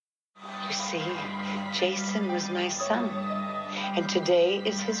You see, Jason was my son, and today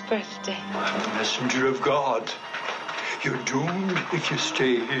is his birthday. I'm a messenger of God. You're doomed if you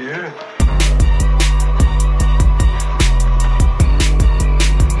stay here.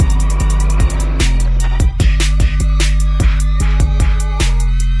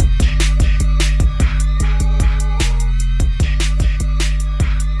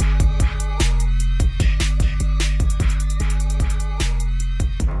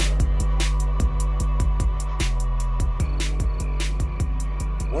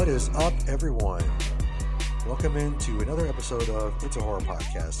 What is up, everyone? Welcome into another episode of It's a Horror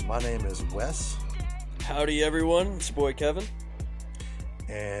Podcast. My name is Wes. Howdy, everyone. It's your boy, Kevin.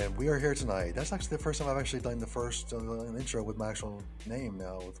 And we are here tonight. That's actually the first time I've actually done the first intro with my actual name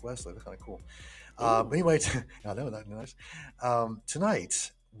now with Wesley. That's kind of cool. But anyway, I know, that's nice.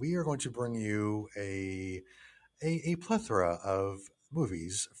 Tonight, we are going to bring you a plethora of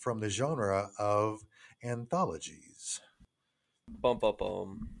movies from the genre of anthologies. Bum, bum,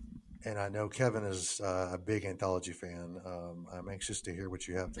 bum. And I know Kevin is a big anthology fan. I'm anxious to hear what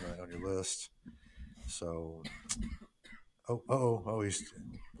you have tonight on your list. So, he's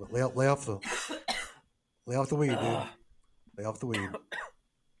lay off the weed, dude. Lay off the weed.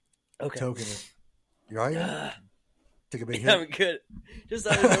 Okay. Token it. You all right? Take a big hit. I'm good. Just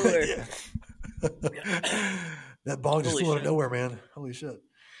out of nowhere. That bong just Holy flew out of shit. nowhere, man. Holy shit.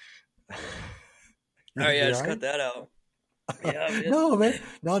 All right, yeah, just cut that out. Yeah, I'm just- No, man.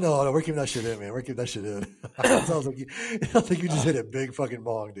 No, we're keeping that shit in, man. We're keeping that shit in. It sounds like you just hit a big fucking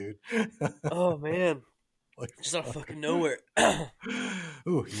bong, dude. Oh, man. Like, Just out of fucking nowhere.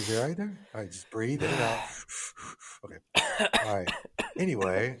 ooh, you all right there? All right, just breathe in and out. Okay. All right.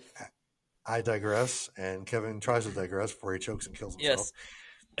 Anyway, I digress, and Kevin tries to digress before he chokes and kills himself.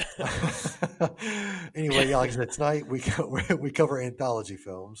 Yes. Anyway, yeah, like I said, tonight we cover anthology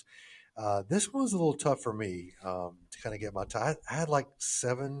films. This one was a little tough for me to kind of get my time. I had like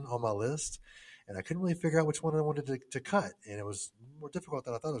 7 on my list, and I couldn't really figure out which one I wanted to cut, and it was more difficult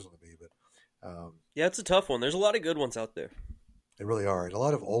than I thought it was going to be. But Yeah, it's a tough one. There's a lot of good ones out there. they really are. And a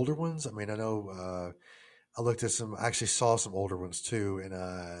lot of older ones. I mean, I know I looked at I actually saw some older ones too,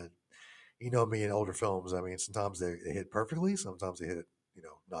 and you know me in older films. I mean, sometimes they hit perfectly, sometimes they hit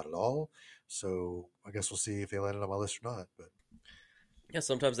not at all. So I guess we'll see if they landed on my list or not. But Yeah,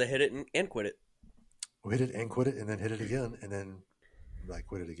 sometimes they hit it and quit it. we hit it and quit it, and then hit it again, and then like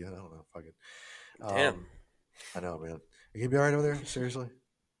quit it again. I don't know. Fuck it. Damn. I know, man. You gonna be all right over there? Seriously?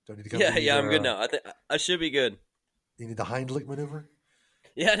 Don't need to come. Yeah, I'm good now. I think I should be good. You need the Heimlich maneuver.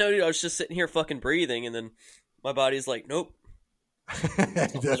 Yeah, no, dude, I was just sitting here fucking breathing, and then my body's like, nope,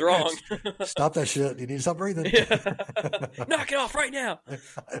 something's wrong. Stop that shit. You need to stop breathing. Knock it off right now.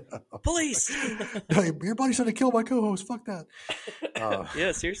 Police. No, your body's trying to kill my co-host. Fuck that.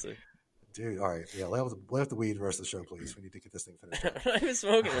 Yeah, seriously. Dude, all right. Yeah, lay off the weed the rest of the show, please. We need to get this thing finished. I'm not even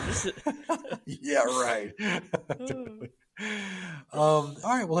smoking. I'm just... Yeah, right. All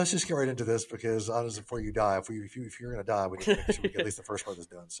right, well, let's just get right into this because honestly, before you die, if you're going to die, we need to make sure we get at least the first part of this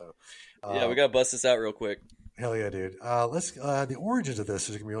done. So, Yeah, we got to bust this out real quick. hell yeah, dude. Let's the origins of this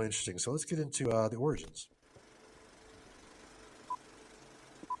is going to be really interesting. So let's get into the origins.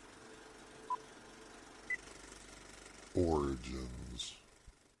 Origins.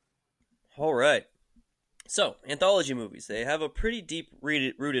 All right. So, anthology movies, they have a pretty deep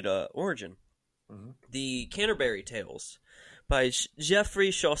rooted origin. Mhm. The Canterbury Tales by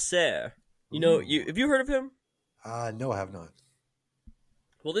Geoffrey Chaucer. You know, have you heard of him? No, I have not.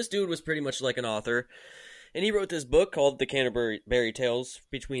 Well, this dude was pretty much like an author, and he wrote this book called The Canterbury Tales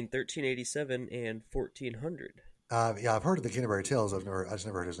between 1387 and 1400. Yeah, I've heard of the Canterbury Tales. I just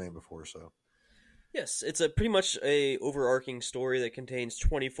never heard his name before. So, Yes, it's a pretty much a overarching story that contains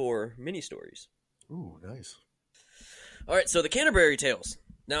 24 mini-stories. ooh, nice. All right, so the Canterbury Tales.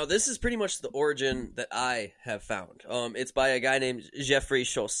 Now, this is pretty much the origin that I have found. It's by a guy named Geoffrey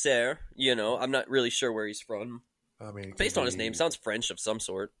Chaucer. You know, I'm not really sure where he's from. I mean, it could Based on his be- name, sounds French of some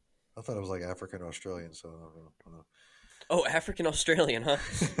sort. I thought it was like African or Australian. So, I don't know. Oh, African-Australian, huh?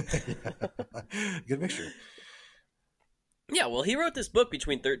 Good mixture. Yeah, well, he wrote this book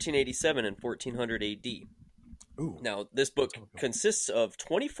between 1387 and 1400 AD. Ooh, Now, this book consists of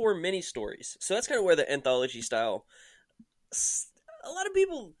 24 mini-stories. So that's kind of where the anthology style, a lot of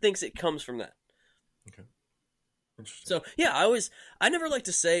people thinks it comes from that. okay. Interesting. So, yeah, I never like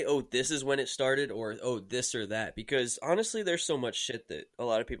to say, oh, this is when it started, or, oh, this or that, because honestly, there's so much shit that a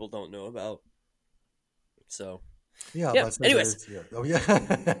lot of people don't know about. So, Yeah. Yeah, That's, anyways. yeah. Oh yeah.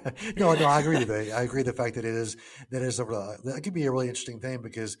 no, I agree with that. I agree with the fact that that could be a really interesting thing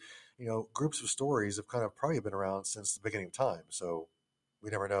because groups of stories have kind of probably been around since the beginning of time. So we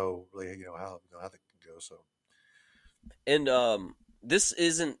never know really, how that can go. So, And this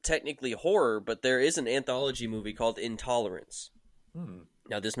isn't technically horror, but there is an anthology movie called Intolerance.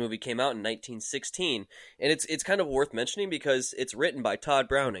 Now, this movie came out in 1916, and it's kind of worth mentioning because it's written by Todd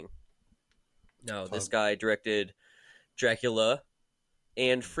Browning. Now, this guy directed Dracula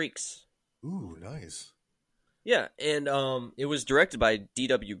and Freaks. Ooh, nice. Yeah, and it was directed by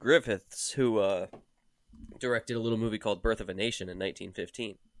D.W. Griffiths, who directed a little movie called Birth of a Nation in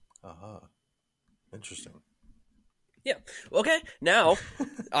 1915. Interesting. Yeah. Okay. Now,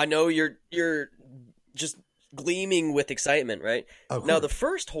 I know you're just gleaming with excitement, right? Now, the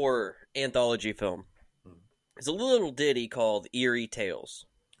first horror anthology film is a little ditty called Eerie Tales.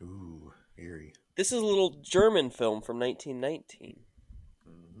 Ooh, eerie. This is a little German film from 1919.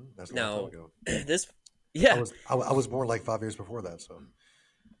 That's a long time ago. This, yeah. I was born like 5 years before that, so.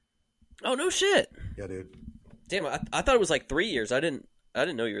 Oh, no shit. Yeah, dude. Damn, I thought it was like 3 years. I didn't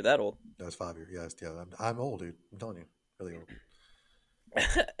know you were that old. That was 5 years. Yes, yeah. I'm old, dude. I'm telling you, really old.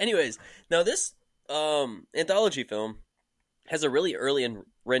 Anyways, now this anthology film has a really early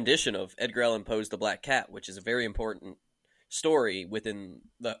rendition of Edgar Allan Poe's The Black Cat, which is a very important story within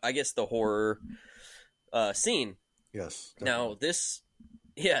the horror scene. Yes. Definitely.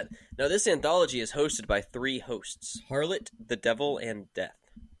 Now this anthology is hosted by 3 hosts: Harlot, the Devil, and Death.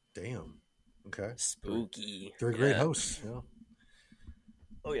 Damn. Okay. Spooky. They're great hosts. Yeah.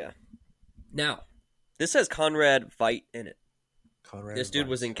 Oh yeah. Now, this has Conrad Veidt in it. This dude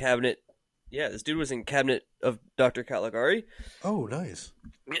was in Cabinet. Yeah, this dude was in Cabinet of Dr. Caligari. Oh, nice.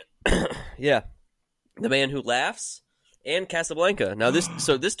 Yeah. The Man Who Laughs and Casablanca. Now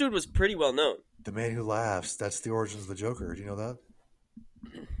this dude was pretty well known. The Man Who Laughs. That's the origins of the Joker. Do you know that?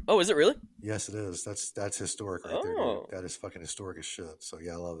 Oh, is it really? Yes, it is. That's historic right there, dude. That is fucking historic as shit. So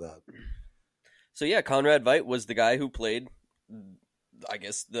yeah, I love that. So yeah, Conrad Veidt was the guy who played, I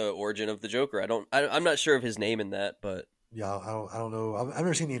guess, the origin of the Joker. I'm not sure of his name in that, but yeah, I don't know. I've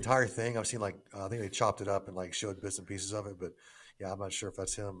never seen the entire thing. I've seen like I think they chopped it up and like showed bits and pieces of it, but yeah, I'm not sure if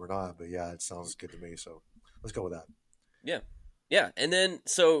that's him or not. But yeah, it sounds good to me. So let's go with that. Yeah, and then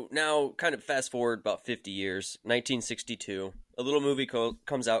so now, kind of fast forward about 50 years, 1962, a little movie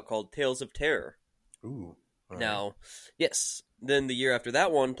comes out called Tales of Terror. Ooh. Now, yes. Then the year after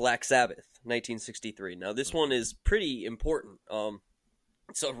that one, Black Sabbath, 1963. Now this one is pretty important.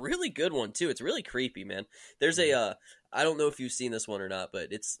 It's a really good one too. It's really creepy, man. There's a I don't know if you've seen this one or not, but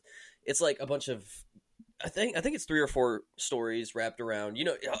it's like a bunch of I think it's 3 or 4 stories wrapped around,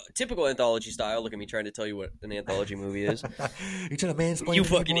 typical anthology style. Look at me trying to tell you what an anthology movie is. You trying to mansplain? You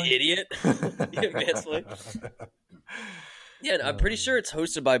fucking idiot. You mansplain. Yeah, and I'm pretty sure it's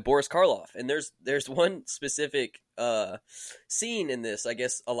hosted by Boris Karloff. And there's one specific scene in this. I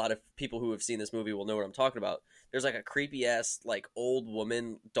guess a lot of people who have seen this movie will know what I'm talking about. There's like a creepy ass like old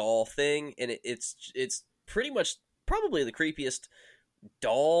woman doll thing, and it's pretty much probably the creepiest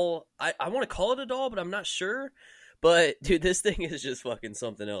doll. I want to call it a doll, but I'm not sure. But dude, this thing is just fucking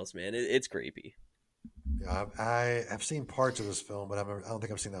something else, man. It's creepy. Yeah, I have seen parts of this film, but I don't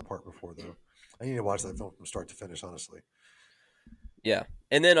think I've seen that part before though. I need to watch that film from start to finish, honestly. Yeah,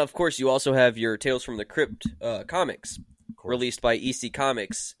 and then of course you also have your Tales from the Crypt comics, released by EC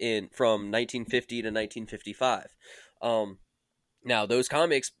Comics from 1950 to 1955. Now those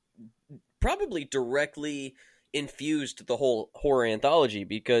comics probably directly infused the whole horror anthology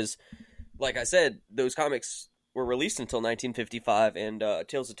because, like I said, those comics were released until 1955, and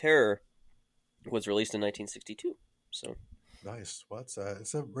Tales of Terror was released in 1962. So nice. Well,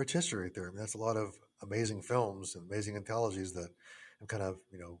 it's a rich history right there. I mean, that's a lot of amazing films and amazing anthologies that have kind of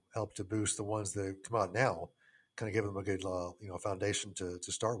helped to boost the ones that come out now. Kind of give them a good foundation to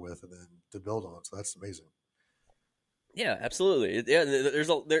start with and then to build on. So that's amazing. Yeah, absolutely. Yeah,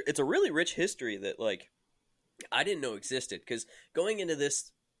 it's a really rich history that like I didn't know existed, because going into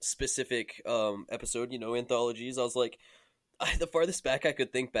this specific episode, anthologies, I was like, the farthest back I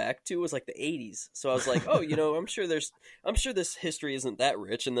could think back to was like the 80s. So I was like, oh, I'm sure this history isn't that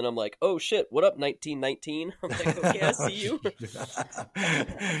rich. And then I'm like, oh shit, what up, 1919? I'm like, okay, I see you.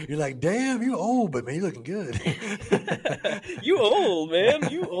 You're like, damn, you old, but man, you looking good. You old, man.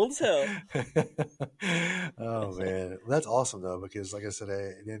 You old as hell. Oh man, that's awesome though, because like I said,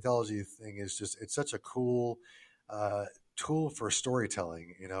 the anthology thing is it's such a cool tool for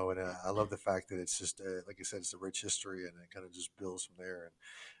storytelling, and I love the fact that it's just like I said, it's a rich history, and it kind of just builds from there.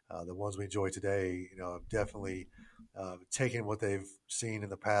 And the ones we enjoy today, have definitely taken what they've seen in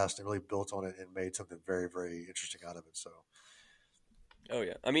the past and really built on it and made something very, very interesting out of it. So Oh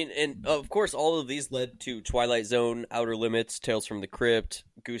yeah, I mean, and of course, all of these led to Twilight Zone, Outer Limits, Tales from the Crypt,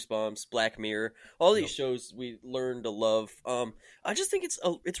 Goosebumps, Black Mirror. All these shows we learned to love. I just think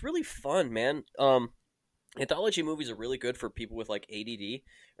it's really fun, man. Anthology movies are really good for people with like ADD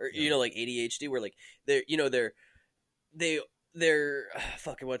or like ADHD, where like they're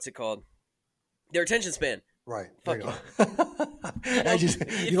fucking what's it called? Their attention span. Right. Fuck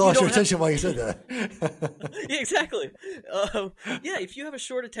you lost your attention while you said that. Yeah, exactly. Yeah, if you have a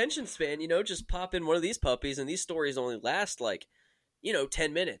short attention span, just pop in one of these puppies, and these stories only last like,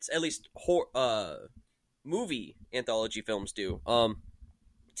 10 minutes. At least movie anthology films do.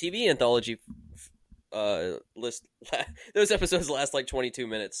 TV anthology list those episodes last like 22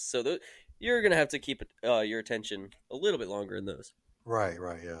 minutes, so you're gonna have to keep your attention a little bit longer in those. Right,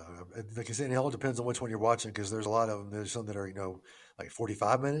 yeah. Like I said, it all depends on which one you're watching, because there's a lot of them. There's some that are, like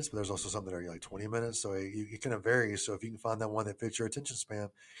 45 minutes, but there's also some that are like 20 minutes. So it kind of varies. So if you can find that one that fits your attention span,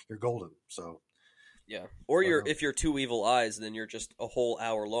 you're golden. So yeah, or if you're Two Evil Eyes, then you're just a whole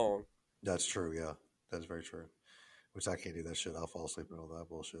hour long. That's true. Yeah, that's very true. Which I can't do that shit. I'll fall asleep and all that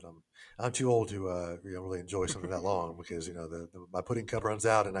bullshit. I'm too old to really enjoy something that long, because my pudding cup runs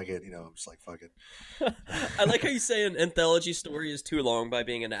out and I get I'm just like, fuck it. I like how you say an anthology story is too long by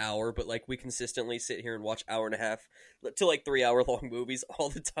being an hour, but like we consistently sit here and watch hour and a half to like 3 hour long movies all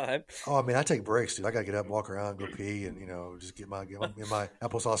the time. Oh, I mean, I take breaks, dude. I gotta get up, walk around, go pee, and just get my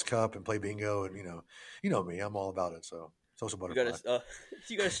applesauce cup and play bingo, and you know me, I'm all about it. So. Social butterfly.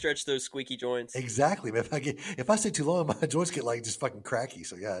 You gotta stretch those squeaky joints. Exactly, man. If I stay too long, my joints get like just fucking cracky.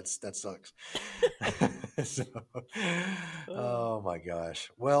 So yeah, that sucks. Oh my gosh.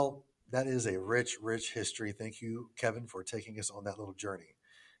 Well, that is a rich history. Thank you, Kevin, for taking us on that little journey.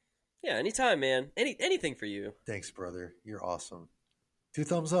 Yeah, anytime, man. Anything for you. Thanks, brother. You're awesome. 2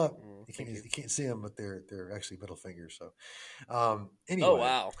 thumbs up. You can't see them, but they're actually middle fingers. So, anyway. Oh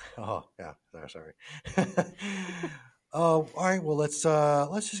wow. Oh yeah. Sorry. All right. Well, let's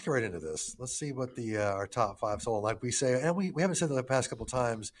just get right into this. Let's see what our top 5. So, like we say, and we haven't said that the past couple of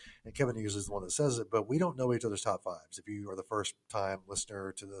times, and Kevin usually is the one that says it, but we don't know each other's top 5s. If you are the first time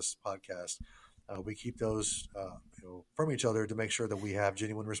listener to this podcast, we keep those from each other to make sure that we have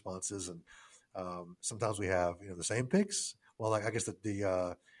genuine responses, and sometimes we have the same picks. Well, like I guess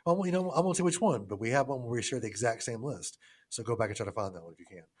I won't say which one, but we have one where we share the exact same list. So go back and try to find that one if you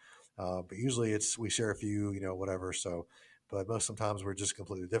can. But usually we share a few, whatever. So, but sometimes we're just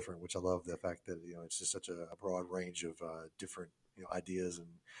completely different, which I love the fact that, it's just such a broad range of different, ideas and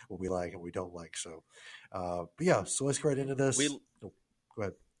what we like and what we don't like. So, but yeah, so let's get right into this. Go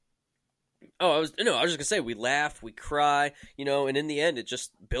ahead. Oh, I was just gonna say, we laugh, we cry, and in the end, it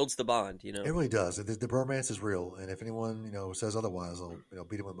just builds the bond, It really does. The bromance is real. And if anyone, says otherwise, I'll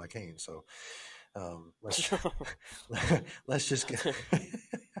beat him with my cane. So, let's just get.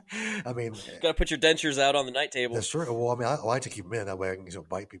 I mean, gotta put your dentures out on the night table. That's true. Well, I mean, I like to keep them in, that way I can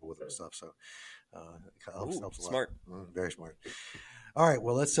bite people with them and stuff. So, it helps a lot. Smart. Very smart. All right,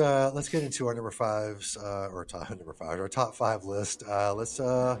 well, let's get into our number 5s, or our top 5 list. Let's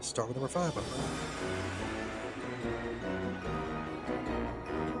start with number 5.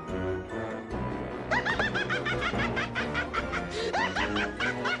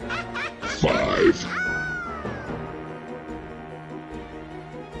 5.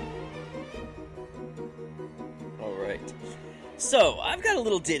 All right. So, I've got a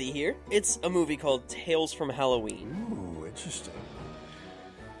little ditty here. It's a movie called Tales from Halloween. Ooh, interesting.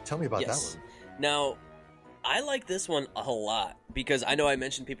 Tell me about that one. Now, I like this one a lot because I know I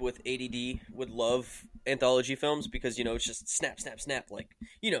mentioned people with ADD would love anthology films because, it's just snap, like,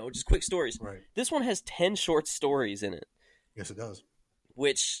 just quick stories. Right. This one has 10 short stories in it. Yes, it does.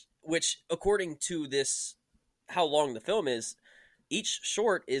 Which according to this, how long the film is, each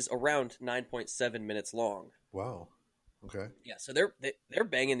short is around 9.7 minutes long. Wow. Okay. Yeah, so they're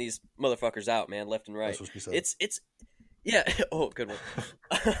banging these motherfuckers out, man, left and right. That's what she said. It's yeah. Oh, good one.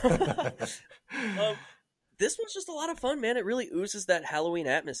 This one's just a lot of fun, man. It really oozes that Halloween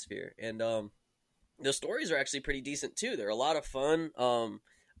atmosphere, and the stories are actually pretty decent too. They're a lot of fun.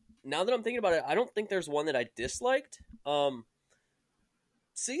 Now that I'm thinking about it, I don't think there's one that I disliked.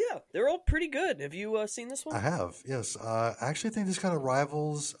 So yeah, they're all pretty good. Have you seen this one? I have, yes. I actually think this kind of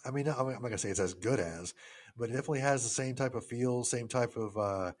rivals. I'm not gonna say it's as good as, but it definitely has the same type of feel, same type of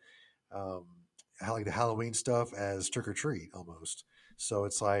like the Halloween stuff as Trick or Treat almost. So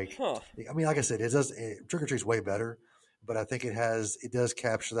it's like, I mean, like I said, Trick or Treat's way better, but I think it does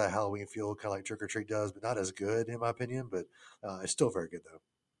capture that Halloween feel kind of like Trick or Treat does, but not as good in my opinion. But it's still very good though.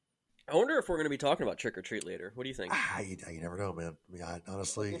 I wonder if we're going to be talking about Trick or Treat later. What do you think? You never know, man. I mean,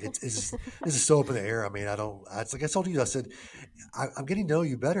 honestly, it's this is so up in the air. I mean, it's like I told you. I said I'm getting to know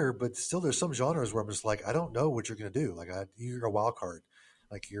you better, but still, there's some genres where I'm just like, I don't know what you're going to do. Like, you're a wild card.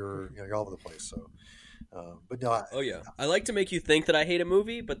 Like you're all over the place. So, but no. Oh yeah, I like to make you think that I hate a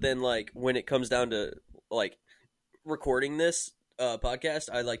movie, but then like when it comes down to like recording this podcast,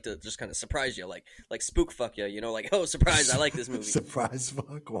 I like to just kind of surprise you, like spook fuck you, like, oh, surprise, I like this movie. Surprise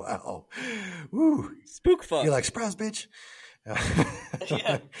fuck, wow, woo, spook fuck. You're like, surprise, bitch.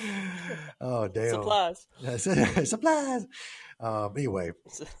 Yeah. Oh damn. Supplies. Supplies. Anyway,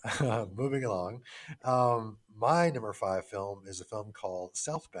 moving along. My number 5 film is a film called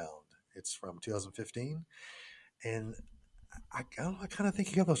Southbound. It's from 2015, and I kind of think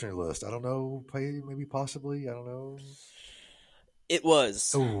you got those on your list. I don't know, maybe possibly. I don't know. It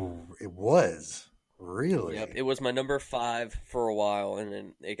was. Oh, it was. Really? Yep. It was my number 5 for a while, and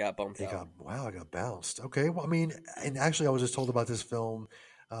then it got bumped out. I got bounced. Okay. Well, I mean, and actually, I was just told about this film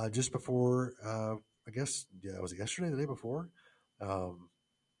just before. I guess was it yesterday, the day before?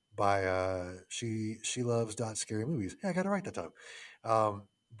 By she loves scary movies. Yeah, I got it right that time.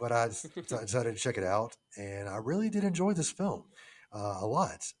 But I decided to check it out, and I really did enjoy this film a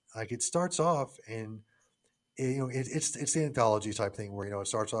lot. Like, it starts off and. It's the anthology type thing where it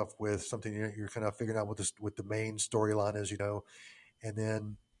starts off with something you're kind of figuring out what the main storyline is, and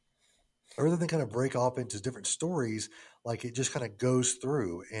then rather than kind of break off into different stories, like it just kind of goes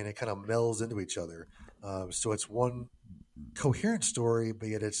through and it kind of melds into each other. So it's one coherent story, but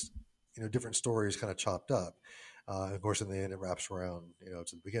yet it's different stories kind of chopped up. Of course, in the end, it wraps around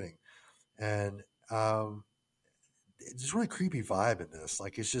to the beginning, and it's a really creepy vibe in this.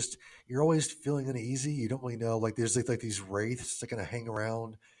 Like, it's just, you're always feeling uneasy. You don't really know. Like, there's like these wraiths that kind of hang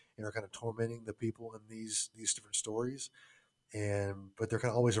around and are kind of tormenting the people in these different stories. But they're kind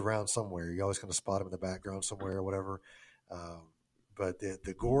of always around somewhere. You always kind of spot them in the background somewhere or whatever. But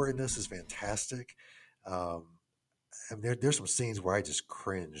the gore in this is fantastic. I mean, there's some scenes where I just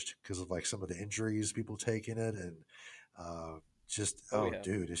cringed because of like some of the injuries people take in it, and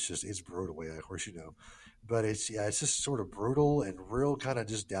dude, it's brutal. Yeah, of course but it's just sort of brutal and real, kind of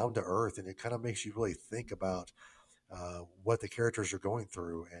just down to earth, and it kind of makes you really think about what the characters are going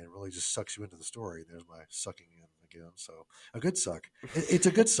through, and really just sucks you into the story. There's my sucking in again. So a good suck. It's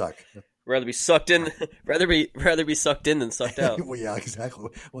a good suck. Rather be sucked in, rather be sucked in than sucked out. Well, yeah, exactly.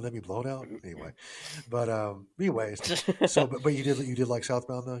 Well, then be blown out anyway. But anyways, so but you did like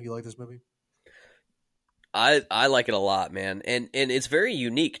Southbound though? You like this movie? I like it a lot, man, and it's very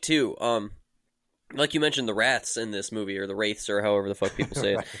unique too. Like you mentioned, the wraiths in this movie, or the wraiths, or however the fuck people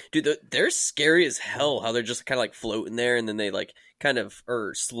say it. Right. Dude, they're scary as hell. How they're just kind of like floating there, and then they like kind of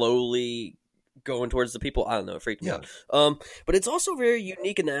are slowly going towards the people. I don't know, it freaked me out. But it's also very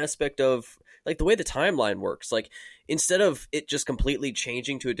unique in the aspect of like the way the timeline works. Like, instead of it just completely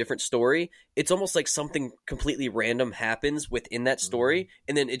changing to a different story, it's almost like something completely random happens within that story,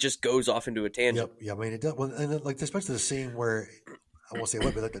 and then it just goes off into a tangent. Yep. Yeah, I mean, it does. Well, and then, like, especially the scene where, I won't say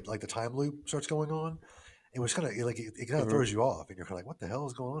what, but like the time loop starts going on. It was kind of like it kind of throws you off, and you're kind of like, "What the hell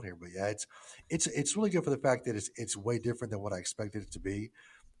is going on here?" But yeah, it's really good for the fact that it's way different than what I expected it to be,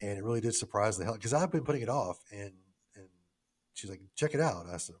 and it really did surprise the hell, because I've been putting it off, and she's like, "Check it out."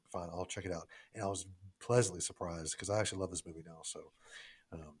 I said, "Fine, I'll check it out," and I was pleasantly surprised because I actually love this movie now. So,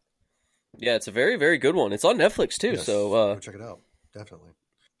 yeah, it's a very, very good one. It's on Netflix too, yes, so go check it out, definitely.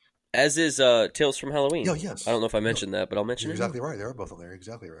 As is Tales from Halloween. Yeah, yes. I don't know if I mentioned that, but I'll mention You're it. exactly right. They're both on there.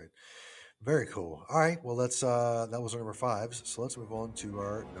 Exactly right. Very cool. All right. Well, let's. That was our number 5s. So let's move on to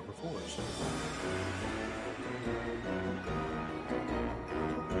our number 4s.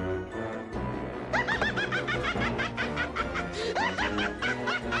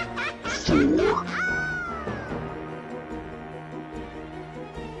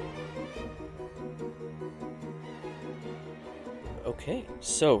 Okay,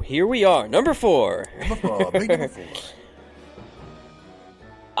 so here we are, number 4. Number 4. Big number 4.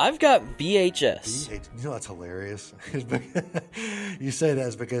 I've got VHS. You know, that's hilarious. You say that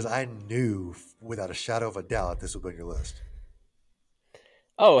is because I knew without a shadow of a doubt this would be on your list.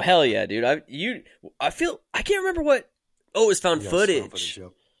 Oh, hell yeah, dude. I can't remember what. Oh, it was found footage.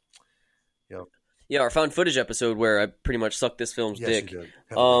 Yep. Yeah, our found footage episode where I pretty much sucked this film's dick. You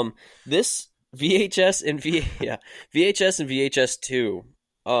did. This VHS and VHS and VHS2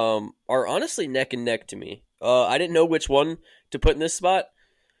 are honestly neck and neck to me. I didn't know which one to put in this spot,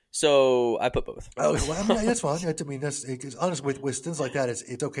 so I put both. Oh, well, I mean, that's fine. I mean, it's honestly with things like that,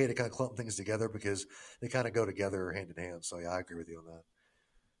 it's okay to kind of clump things together because they kind of go together hand in hand. So yeah, I agree with you on that.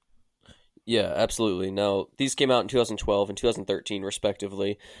 Yeah, absolutely. Now, these came out in 2012 and 2013,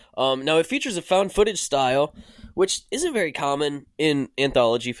 respectively. Now, it features a found footage style, which isn't very common in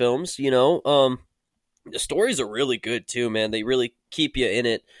anthology films, you know. The stories are really good, too, man. They really keep you in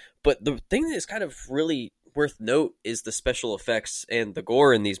it. But the thing that is kind of really worth note is the special effects and the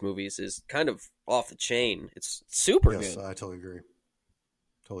gore in these movies is kind of off the chain. It's super Yes, good. I totally agree.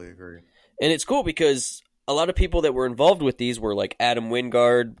 Totally agree. And it's cool because a lot of people that were involved with these were like Adam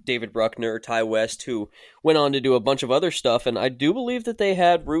Wingard, David Bruckner, Ty West, who went on to do a bunch of other stuff. And I do believe that they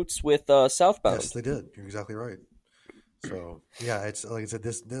had roots with Southbound. Yes, they did. You're exactly right. So yeah, it's like I said.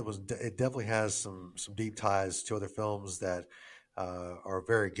 It definitely has some deep ties to other films that are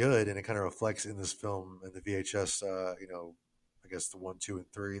very good, and it kind of reflects in this film and the VHS. I guess the 1, 2, and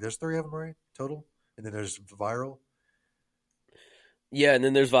 3. There's 3 of them, right? Total, and then there's Viral. Yeah, and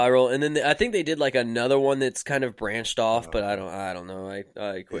then there's Viral, and then I think they did like another one that's kind of branched off, but I don't know. I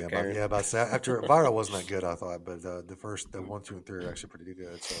quit caring. After Viral wasn't that good, I thought, but the 1, 2, and 3 are actually pretty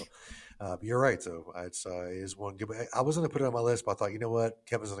good. So you're right. So it is one good. I was going to put it on my list, but I thought, you know what,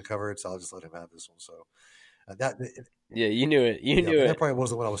 Kevin's on the cover, so I'll just let him have this one. So Yeah, you knew it. You knew that it. probably was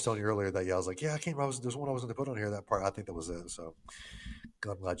the one I was telling you earlier. That I was like, yeah, I can't remember. There's one I was going to put on here. That part, I think that was it. So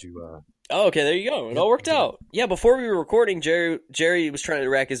I'm glad you. Oh, okay, there you go. It all worked out. Yeah, before we were recording, Jerry was trying to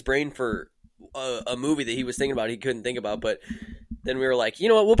rack his brain for a movie that he was thinking about. He couldn't think about, but then we were like, you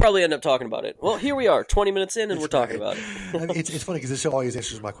know what? We'll probably end up talking about it. Well, here we are, 20 minutes in, and we're talking about it. I mean, it's funny because this show always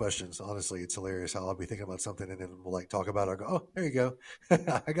answers my questions. Honestly, it's hilarious how I'll be thinking about something and then we'll like talk about it. I'll go, oh, there you go.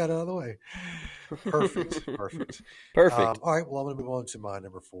 I got it out of the way. Perfect. Perfect. All right. Well, I'm going to move on to my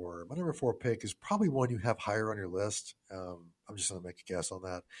number 4. My number 4 pick is probably one you have higher on your list. I'm just going to make a guess on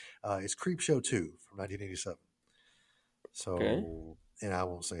that. It's Creepshow 2 from 1987. So, Okay. and I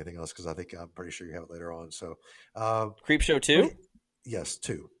won't say anything else because I'm pretty sure you have it later on. So, Creepshow 2? yes,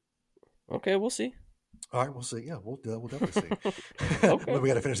 2. Okay, we'll see. All right, we'll see. Yeah, we'll definitely see. Okay. We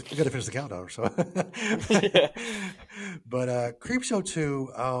got to finish. We got to finish the countdown. So, Yeah. But Creepshow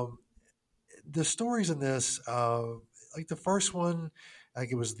 2. The stories in this, like the first one, I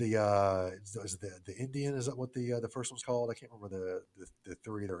think it was the Indian. Is that what the first one's called? I can't remember the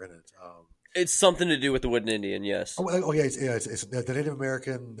 3 that are in it. It's something to do with the Wooden Indian, yes. Yeah, it's the Native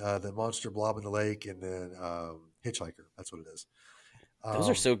American, the monster blob in the lake, and then Hitchhiker. That's what it is. Those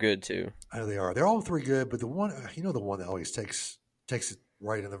are so good, too. I know they are. They're all 3 good, but the one that always takes it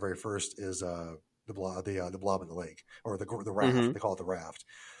right in the very first is the blob in the lake, or the raft. Mm-hmm. They call it the raft,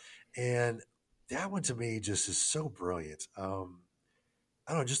 and that one to me just is so brilliant. I don't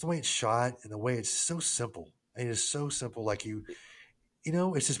know, just the way it's shot and the way it's so simple. And it is so simple, like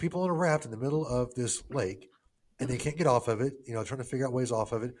it's just people on a raft in the middle of this lake, and they can't get off of it. Trying to figure out ways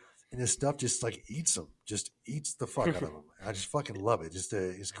off of it, and this stuff just like eats them, just eats the fuck out of them. I just fucking love it. Just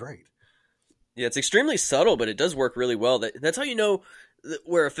it's great. Yeah, it's extremely subtle, but it does work really well. That's how you know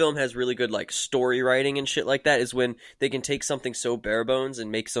where a film has really good like story writing and shit like that, is when they can take something so bare bones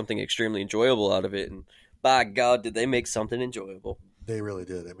and make something extremely enjoyable out of it. And by God, did they make something enjoyable? They really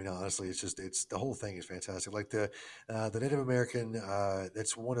did. I mean, honestly, it's the whole thing is fantastic. Like the Native American,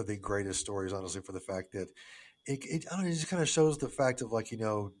 that's one of the greatest stories, honestly, for the fact that it I don't know, it just kind of shows the fact of like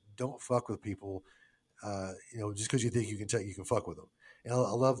don't fuck with people, just because you think you can fuck with them. And I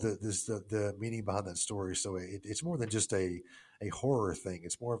love the meaning behind that story. So it's more than just a horror thing.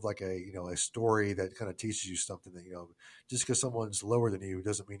 It's more of like a story that kind of teaches you something that just because someone's lower than you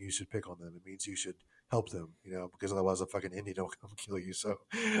doesn't mean you should pick on them. It means you should help them, because otherwise a fucking Indian don't come kill you. So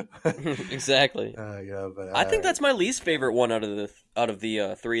Exactly. But I think that's my least favorite one out of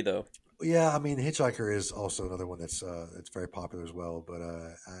the 3, though. yeah. I mean, Hitchhiker is also another one that's very popular as well. But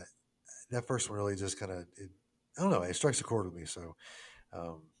that first one really just kind of I don't know. It strikes a chord with me. So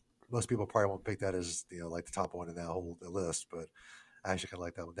most people probably won't pick that as like the top one in that whole list. But I actually kind of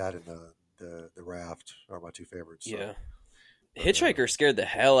like that one. That and the Raft are my 2 favorites. So. Yeah. Hitchhiker scared the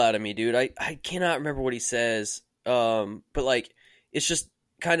hell out of me, dude. I cannot remember what he says. But like it's just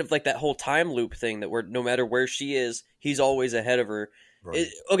kind of like that whole time loop thing that where no matter where she is, he's always ahead of her. Right.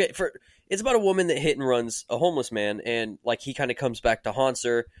 It's about a woman that hit and runs a homeless man, and like he kind of comes back to haunts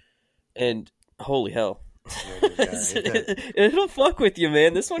her, and holy hell. It'll fuck with you,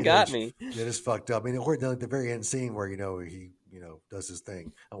 man. This one got me. It is fucked up. I mean, at the very end scene where he does his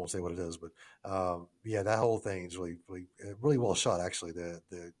thing. I won't say what it is, but yeah, that whole thing is really, really, really well shot. Actually, the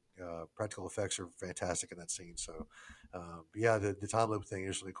practical effects are fantastic in that scene. So, yeah, the time loop thing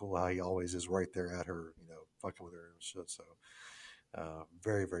is really cool. How he always is right there at her, fucking with her and shit. So,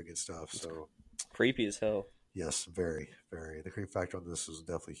 very, very good stuff. So creepy as hell. Yes, very, very. The creep factor on this is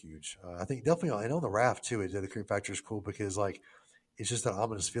definitely huge. I think definitely, and on the raft too. The creep factor is cool because like it's just that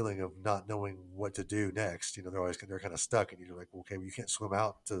ominous feeling of not knowing what to do next. They're kind of stuck, and you're like, okay, well, you can't swim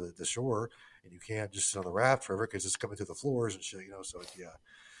out to the shore, and you can't just sit on the raft forever because it's coming through the floors and shit. So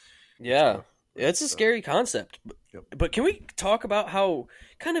Yeah. It's a scary concept. Yep. But can we talk about how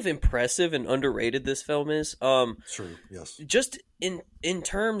kind of impressive and underrated this film is? True, yes. Just in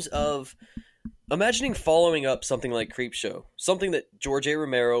terms of imagining following up something like Creepshow, something that George A.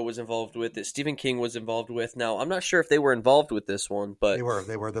 Romero was involved with, that Stephen King was involved with. Now, I'm not sure if they were involved with this one, but They were.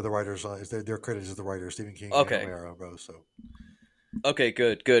 They're the writers. They're credited as the writers, Stephen King Okay. and Romero, bro. So okay,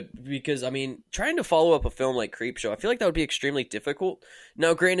 good. Because, I mean, trying to follow up a film like Creepshow, I feel like that would be extremely difficult.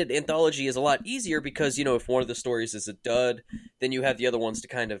 Now, granted, anthology is a lot easier because, if one of the stories is a dud, then you have the other ones to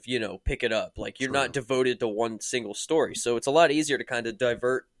kind of, pick it up. Like, you're True. not devoted to one single story. So it's a lot easier to kind of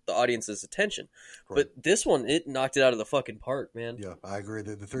divert the audience's attention. Correct. But this one, it knocked it out of the fucking park, man. yeah, I agree.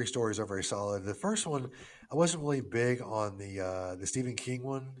 The three stories are very solid. The first one, I wasn't really big on the Stephen King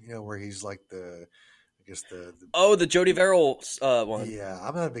one. Where he's like the Oh, the Jody Verrill one. yeah,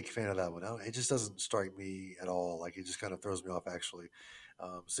 I'm not a big fan of that one. It just doesn't strike me at all. Like, it just kind of throws me off, actually.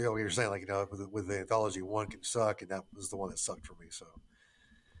 So what you're saying, like, with the anthology, one can suck, and that was the one that sucked for me. So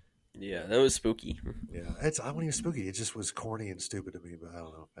Yeah, that was spooky. yeah, I wasn't even spooky. It just was corny and stupid to me. But I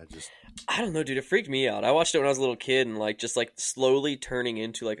don't know. I don't know, dude. It freaked me out. I watched it when I was a little kid, and just slowly turning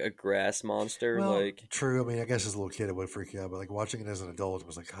into a grass monster. Well, true. I mean, I guess as a little kid it would freak you out, but like watching it as an adult, it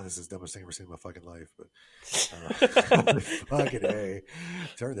was like, God, this is the dumbest thing I've ever seen in my fucking life. But fucking A,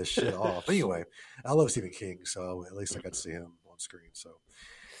 turn this shit off. Anyway, I love Stephen King, so at least I got to see him on screen. So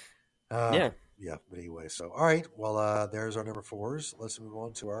yeah. But anyway, so all right. Well, there's our number 4s. Let's move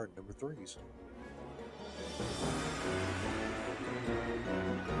on to our number 3s.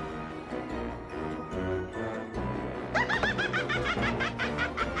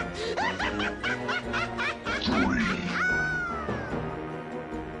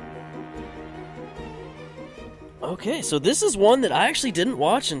 Okay, so this is one that I actually didn't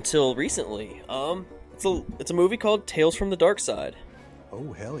watch until recently. It's a movie called Tales from the Dark Side.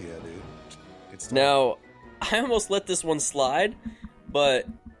 Oh hell yeah, dude! Good stuff. Now, I almost let this one slide, but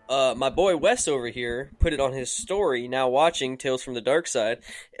my boy Wes over here put it on his story. Now watching Tales from the Dark Side,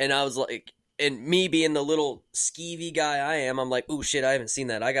 and I was like, and me being the little skeevy guy I am, I'm like, "Ooh, shit! I haven't seen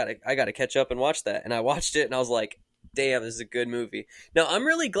that. I gotta catch up and watch that." And I watched it, and I was like, "Damn, this is a good movie." Now I'm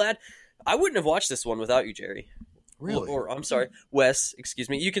really glad. I wouldn't have watched this one without you, Jerry. Really? Or I'm sorry, Wes. Excuse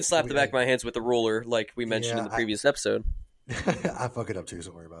me. You can slap the back of my hands with a ruler, like we mentioned in the previous episode. I fuck it up too, so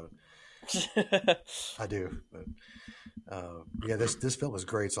don't worry about it. I do, but yeah, this film is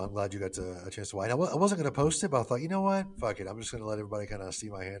great. So I'm glad you got a chance to watch. I wasn't going to post it, but I thought, you know what, fuck it. I'm just going to let everybody kind of see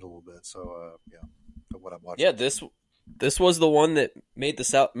my hand a little bit. So yeah, what I'm watching. Yeah, this was the one that made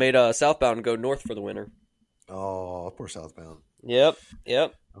Southbound go north for the winter. Oh, poor Southbound. Yep.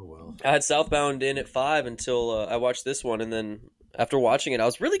 Oh well. I had Southbound in at 5 until I watched this one, and then after watching it, I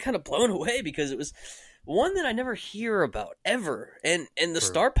was really kind of blown away because it was one that I never hear about ever, and the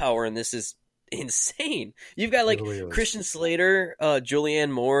star power in this is insane. You've got really Christian Slater,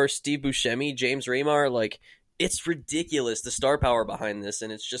 Julianne Moore, Steve Buscemi, James Remar. It's ridiculous, the star power behind this,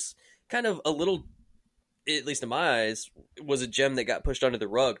 and it's just kind of a little, at least in my eyes, was a gem that got pushed under the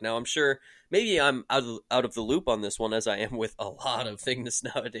rug. Now, I'm sure maybe I'm out of the loop on this one, as I am with a lot of things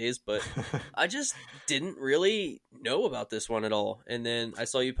nowadays, but I just didn't really know about this one at all. And then I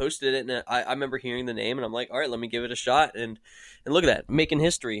saw you posted it, and I remember hearing the name, and I'm like, all right, let me give it a shot. And look at that, making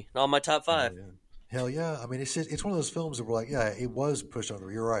history on my top 5. Hell yeah. I mean, it's one of those films that we're like, yeah, it was pushed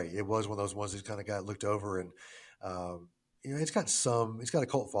under. You're right. It was one of those ones that kind of got looked over, and it's got a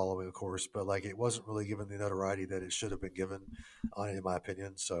cult following, of course, but it wasn't really given the notoriety that it should have been given on it, in my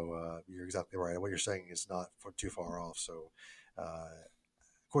opinion. So you're exactly right. What you're saying is not too far off. So,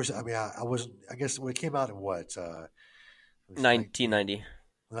 of course, I mean, I wasn't. I guess when it came out in what 1990.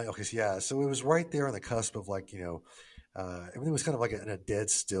 Okay, so yeah, so it was right there on the cusp of everything was kind of in a dead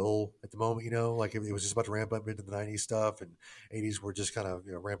still at the moment. It was just about to ramp up into the 90s stuff, and 80s were just kind of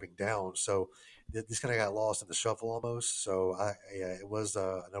ramping down. So this kind of got lost in the shuffle almost. So it was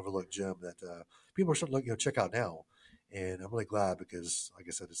an overlooked gem that people are starting to check out now, and I'm really glad because, like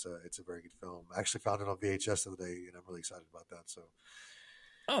I said, it's a very good film. I actually found it on VHS the other day, and I'm really excited about that. So,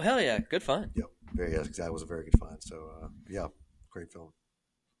 oh hell yeah, good find. Yep, exactly, was a very good find. So yeah, great film.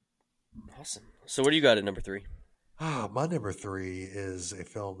 Awesome. So what do you got at number 3? My number 3 is a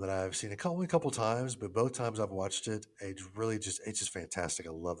film that I've seen only a couple times, but both times I've watched it, it's just fantastic. I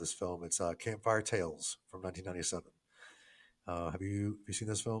love this film. It's Campfire Tales from 1997. Have you seen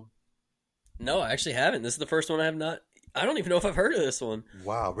this film? No, I actually haven't. This is the first one I have not I don't even know if I've heard of this one.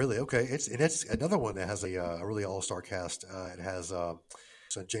 Wow, really? Okay, it's another one that has a really all star cast. It has so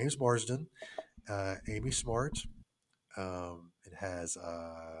James Marsden, Amy Smart. It has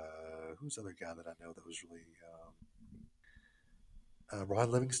who's the other guy that I know that was really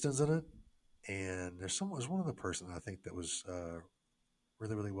Ron Livingston's in it, and there's one other person I think that was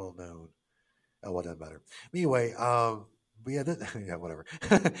really really well known. Oh, well, it doesn't matter. Anyway, but yeah, yeah, whatever.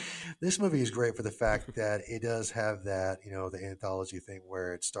 This movie is great for the fact that it does have that, the anthology thing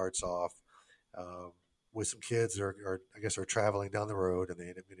where it starts off with some kids or I guess are traveling down the road and they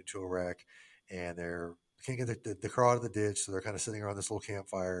end up getting into a wreck and they can't get the car out of the ditch, so they're kind of sitting around this little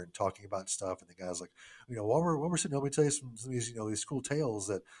campfire and talking about stuff. And the guy's like, while we're sitting, let me tell you some of these, these cool tales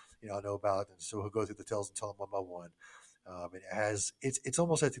that I know about. And so he'll go through the tales and tell them one by one. It's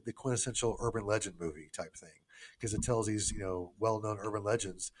almost, I think, the quintessential urban legend movie type thing because it tells these well-known urban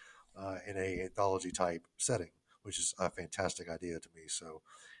legends in a anthology type setting, which is a fantastic idea to me. So,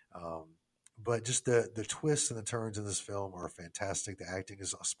 but just the twists and the turns in this film are fantastic. The acting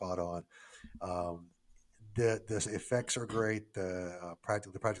is spot on. The effects are great. The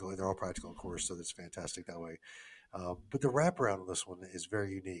practical, they're all practical, of course, so that's fantastic that way. But the wraparound on this one is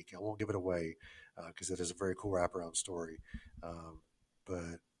very unique. I won't give it away because it is a very cool wraparound story.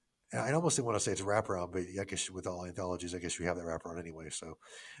 But I almost didn't want to say it's a wraparound, but I guess with all anthologies, I guess you have that wraparound anyway. So,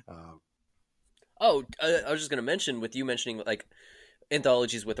 I was just going to mention, with you mentioning like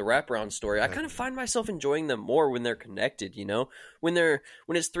anthologies with a wraparound story, I kind of find myself enjoying them more when they're connected. When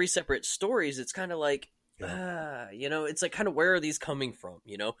it's three separate stories, it's kind of like. It's like kind of where are these coming from,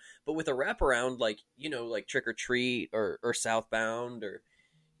 But with a wraparound, like Trick or Treat or Southbound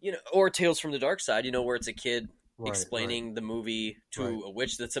or Tales from the Dark Side, where it's a kid explaining the movie to a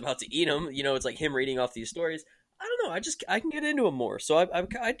witch that's about to eat him. It's like him reading off these stories. I don't know. I can get into them more. So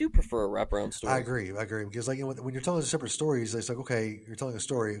I do prefer a wraparound story. I agree because when you're telling separate stories, it's like, okay, you're telling a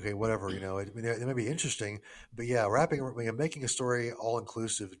story, okay, whatever, it may be interesting, but yeah, making a story all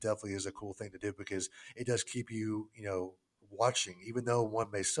inclusive definitely is a cool thing to do because it does keep you, watching, even though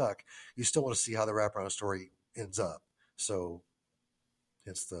one may suck, you still want to see how the wraparound story ends up. So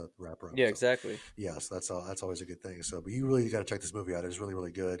it's the wraparound. Yeah, exactly. Yes, that's always a good thing. So, but you really got to check this movie out. It's really,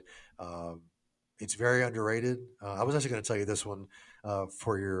 really good. It's very underrated. I was actually going to tell you this one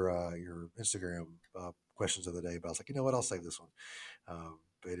for your Instagram questions of the day, but I was like, you know what, I'll save this one.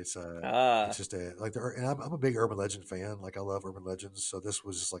 But it's just and I'm a big urban legend fan. Like I love urban legends, so this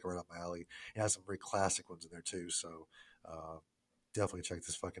was just like right up my alley. It has some very classic ones in there too. So definitely check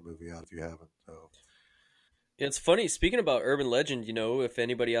this fucking movie out if you haven't. So. It's funny. Speaking about urban legend, if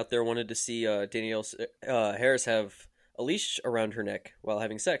anybody out there wanted to see Danielle Harris have a leash around her neck while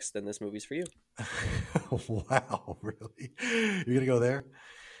having sex, then this movie's for you. Wow, really? You're gonna go there?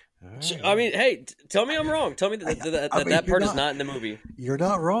 Right. I mean, hey, tell me I'm wrong. Tell me that part is not in the movie. You're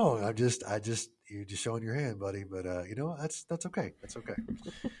not wrong. You're just showing your hand, buddy. But that's okay. That's okay.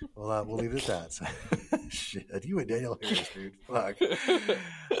 Well, we'll leave it at that. So, shit, you and Danielle Harris, dude. Fuck.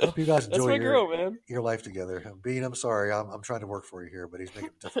 I hope you guys enjoy your life together. Bean, I'm sorry. I'm trying to work for you here, but he's making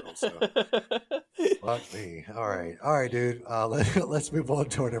it difficult. So. Fuck me. All right, dude. Let's move on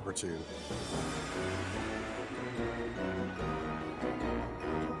to our number 2.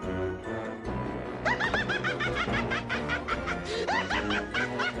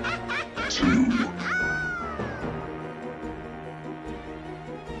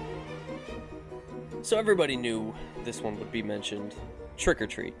 So everybody knew this one would be mentioned. Trick or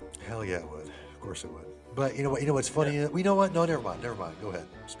Treat. Hell yeah, it would. Of course it would. But you know what? You know what's funny? Yeah. You know what? No, never mind. Go ahead.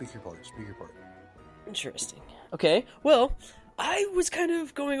 Speak your part. Interesting. Okay. Well, I was kind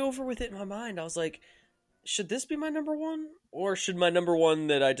of going over with it in my mind. I was like, should this be my number 1? Or should my number 1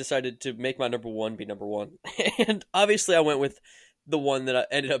 that I decided to make my number 1 be number 1? And obviously I went with the one that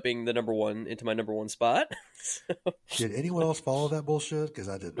ended up being the number 1 into my number 1 spot. So. Did anyone else follow that bullshit? Because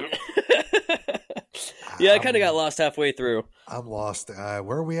I didn't. Yeah, I kind of got lost halfway through. I'm lost.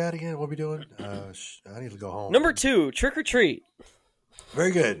 Where are we at again? What are we doing? I need to go home. Number 2, Trick or Treat. Very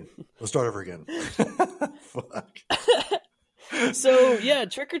good. Let's start over again. Fuck. So, yeah,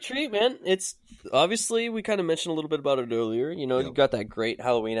 Trick or Treat, man. It's obviously, we kind of mentioned a little bit about it earlier. You got that great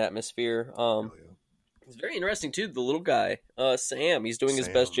Halloween atmosphere. It's very interesting, too. The little guy, Sam, he's doing his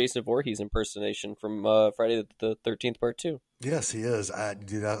best Jason Voorhees impersonation from Friday the 13th Part 2. Yes, he is. I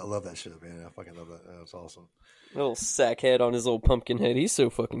love that shit, man. I fucking love that. That's awesome. Little sack head on his little pumpkin head. He's so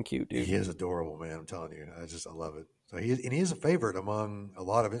fucking cute, dude. He is adorable, man. I'm telling you. I love it. So he is a favorite among a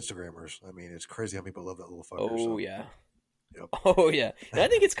lot of Instagrammers. I mean, it's crazy how people love that little fucker. Oh, yeah. Yep. Oh, yeah. And I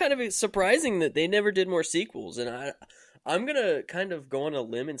think it's kind of surprising that they never did more sequels. And I'm going to kind of go on a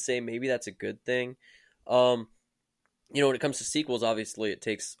limb and say maybe that's a good thing. when it comes to sequels, obviously it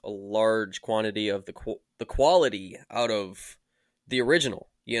takes a large quantity of the quality out of the original,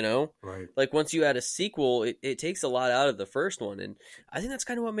 Right. Like once you add a sequel, it takes a lot out of the first one. And I think that's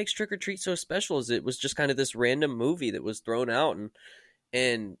kind of what makes Trick or Treat so special, is it was just kind of this random movie that was thrown out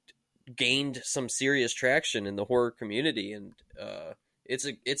and gained some serious traction in the horror community. And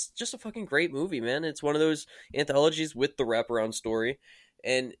it's just a fucking great movie, man. It's one of those anthologies with the wraparound story,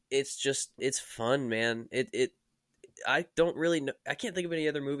 and it's fun, man. I don't really know. I can't think of any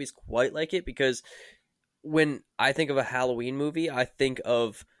other movies quite like it, because when I think of a Halloween movie, I think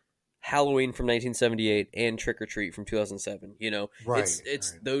of Halloween from 1978 and Trick or Treat from 2007. Right.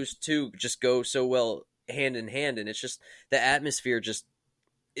 It's right. those two just go so well hand in hand, and it's just the atmosphere just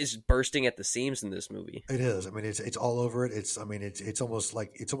is bursting at the seams in this movie. It is. I mean, it's all over it. It's almost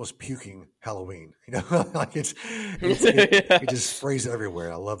like it's almost puking Halloween. Like it just sprays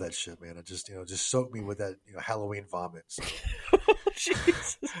everywhere. I love that shit, man. It just soak me with that Halloween vomit. So.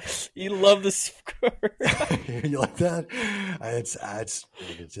 Jesus. You love the score. You like that? It's just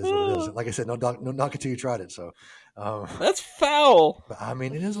what it is. Like I said, no knock until you tried it. So that's foul. But I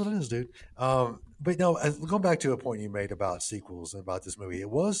mean, it is what it is, dude. But no, going back to a point you made about sequels and about this movie, it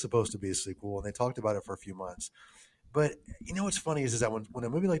was supposed to be a sequel, and they talked about it for a few months. But what's funny is that when a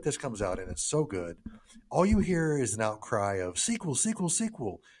movie like this comes out and it's so good, all you hear is an outcry of sequel, sequel,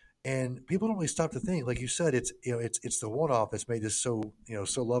 sequel, and people don't really stop to think. Like you said, it's the one-off that's made this so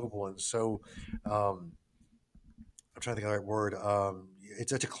so lovable and so. I'm trying to think of the right word.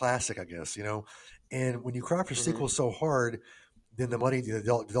 It's such a classic, I guess. And when you cry for sequels so hard, then the money, the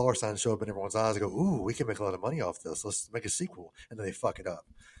dollar signs show up in everyone's eyes. They go, "Ooh, we can make a lot of money off this. Let's make a sequel," and then they fuck it up,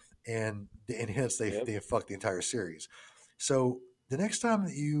 and hence they fuck the entire series. So the next time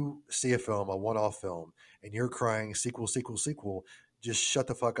that you see a film, a one-off film, and you're crying sequel, sequel, sequel, just shut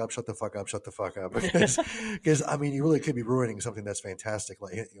the fuck up, shut the fuck up, shut the fuck up, because I mean, you really could be ruining something that's fantastic,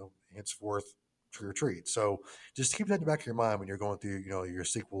 like henceforth Trick or Treat. So just keep that in the back of your mind when you're going through your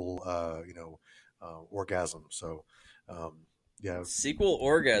sequel orgasm. So. Yeah, sequel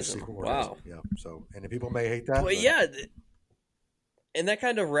orgasm. Wow. Yeah. So, and people may hate that. But yeah, and that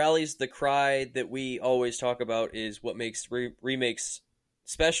kind of rallies the cry that we always talk about, is what makes remakes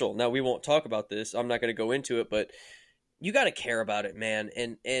special. Now, we won't talk about this. I'm not going to go into it, but you got to care about it, man.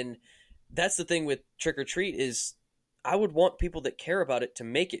 And that's the thing with Trick or Treat, is I would want people that care about it to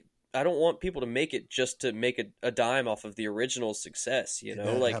make it. I don't want people to make it just to make a dime off of the original success.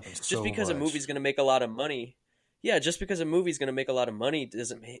 Like just because a movie's going to make a lot of money. Yeah, just because a movie's going to make a lot of money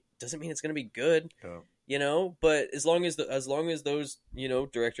doesn't mean it's going to be good. Yeah. But as long as those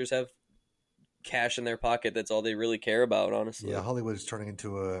directors have cash in their pocket, that's all they really care about, honestly. Yeah, Hollywood is turning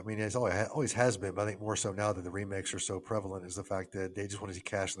into it always has been, but I think more so now that the remakes are so prevalent, is the fact that they just want to see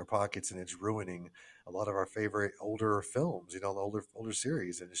cash in their pockets, and it's ruining a lot of our favorite older films, the older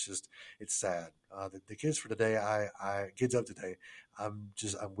series, and it's sad. The kids for today, kids of today, I'm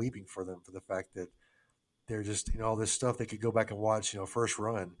weeping for them, for the fact that they're just all this stuff they could go back and watch first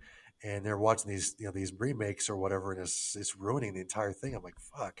run, and they're watching these these remakes or whatever, and it's ruining the entire thing. I'm like,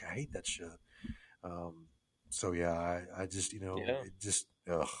 fuck, I hate that shit. So yeah, I just it just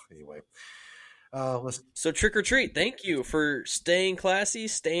anyway. So Trick or Treat, thank you for staying classy,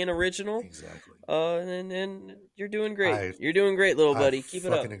 staying original. Exactly. And you're doing great. You're doing great, little buddy. Keep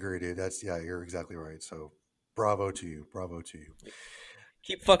it up. I fucking agree, dude. You're exactly right. So bravo to you.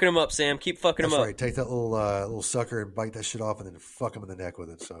 Keep fucking him up, Sam. Keep fucking him up. That's right. Take that little sucker and bite that shit off, and then fuck him in the neck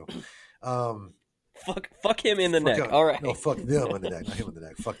with it. So, fuck him in the neck. All right. No, fuck them in the neck, not him in the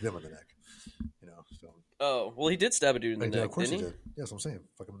neck. Fuck them in the neck. So. Oh well, he did stab a dude in the neck. Of course didn't he did. Yes, I'm saying,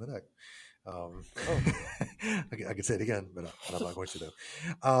 fuck him in the neck. I could say it again, but I'm not going to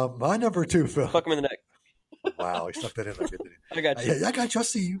though. My number 2 film. Fuck him in the neck. Wow, he stuck that in there, didn't he? I got you. I got you. I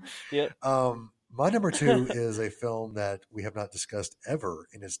see you. Yeah. My number 2 is a film that we have not discussed ever,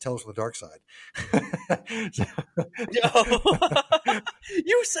 and it's Tales from the Dark Side.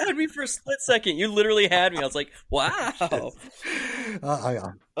 You had me for a split second. You literally had me. I was like, wow.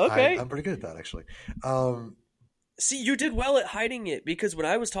 Okay. I'm pretty good at that, actually. See, you did well at hiding it, because when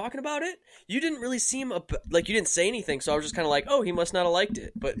I was talking about it, you didn't really seem like you didn't say anything, so I was just kind of like, oh, he must not have liked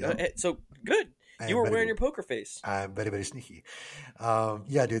it. But so good. You were wearing your poker face. I'm very, very sneaky.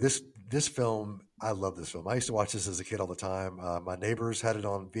 Yeah, dude, this film, I love this film. I used to watch this as a kid all the time. My neighbors had it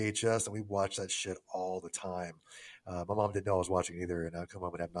on VHS, and we watched that shit all the time. My mom didn't know I was watching it either, and I'd come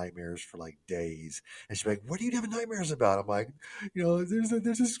home and have nightmares for like days. And she'd be like, "What are you having nightmares about?" I'm like,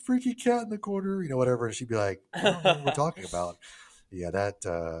 there's this freaky cat in the corner, whatever. And she'd be like, "I don't know what we're talking about." Yeah,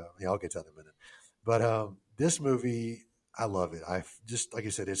 I'll get to that in a minute. But this movie, I love it. Just like I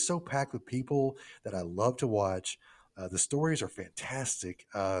said, it's so packed with people that I love to watch. The stories are fantastic.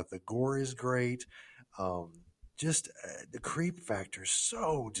 The gore is great. Just the creep factor is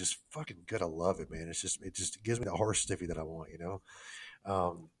so just fucking good. I love it, man. It just gives me the horse stiffy that I want, you know.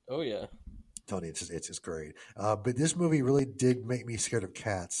 Oh yeah. Tony, it's just great. But this movie really did make me scared of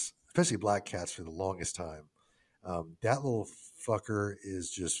cats, especially black cats, for the longest time. That little fucker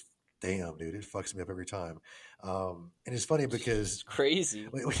is just damn, dude. It fucks me up every time. And it's funny because It's crazy.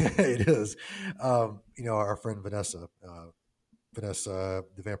 it is. You know, our friend Vanessa, Vanessa,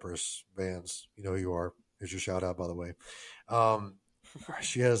 the Vampirus Vans. You know who you are. Here's your shout out, by the way.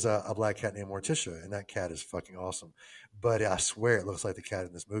 She has a black cat named Morticia, and that cat is fucking awesome. But I swear it looks like the cat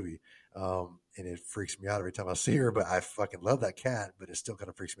in this movie. And it freaks me out every time I see her, but I fucking love that cat, but it still kind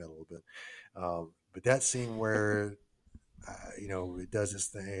of freaks me out a little bit. But that scene where, you know, it does this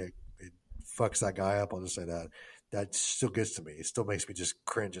thing, it fucks that guy up, I'll just say that. That still gets to me. It still makes me just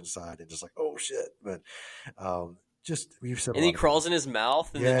cringe inside and just like, oh shit. But just, we've said And he crawls in his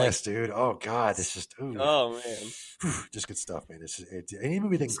mouth. And yes, then, dude. Oh god, it's just, ooh. Oh man, just good stuff, man. Any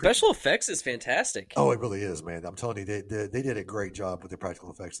movie that special effects is fantastic. Oh, it really is, man. I'm telling you, they did a great job with the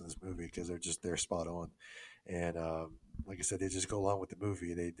practical effects in this movie because they're spot on. And like I said, they just go along with the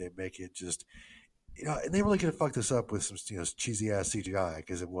movie. They make it just, you know, and they really could have fucked this up with some, you know, cheesy ass CGI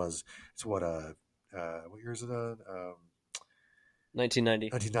because it's what year is it on?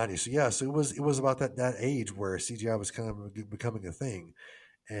 1990. 1990. So yeah, so it was about that age where CGI was kind of becoming a thing,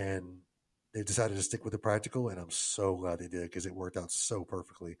 and they decided to stick with the practical, and I'm so glad they did because it worked out so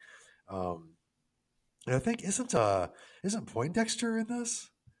perfectly. And I think isn't Poindexter in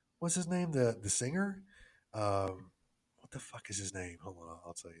this? What's his name? The singer? What the fuck is his name? Hold on,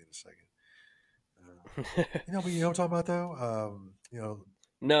 I'll tell you in a second. You know, but you know what I'm talking about though. You know,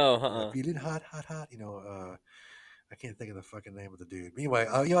 No, feeling hot. You know, I can't think of the fucking name of the dude. But anyway,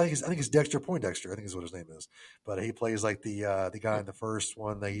 you know, I think it's Dexter Poindexter. I think is what his name is. But he plays like the guy in the first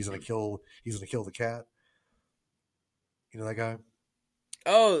one that he's gonna kill the cat. You know that guy?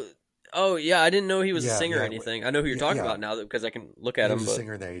 Oh yeah. I didn't know he was a singer or yeah. anything. I know who you're talking about now because I can look at him. He was a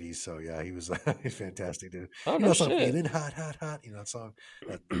singer in the '80s, so yeah, he was he's fantastic, dude. Oh, you no know that song, shit. feeling hot. You know that song.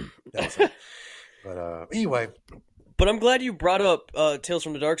 That was it. But anyway, But I'm glad you brought up Tales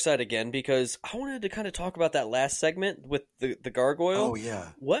from the Dark Side again because I wanted to kind of talk about that last segment with the gargoyle. oh yeah,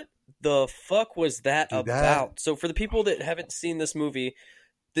 What the fuck was that Dude, about? So for the people that haven't seen this movie,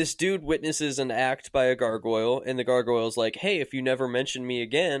 this dude witnesses an act by a gargoyle, and the gargoyle's like, "Hey, if you never mention me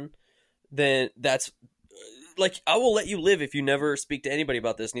again, then that's like I will let you live if you never speak to anybody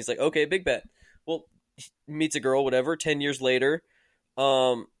about this." And he's like, "Okay, big bet." Well, he meets a girl, whatever. 10 years later,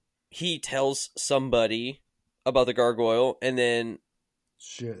 he tells somebody about the gargoyle, and then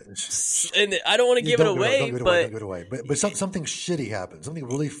shit. and I don't want to give it away, Don't but give it away. But something shitty happens. Something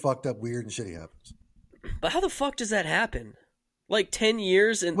really fucked up, weird, and shitty happens. how the fuck does that happen? Like 10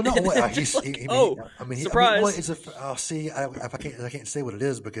 years and, Well, no, and wait, then just surprise. well, it's see, I can't say what it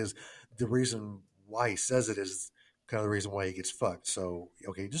is because the reason why he says it is kind of the reason why he gets fucked. So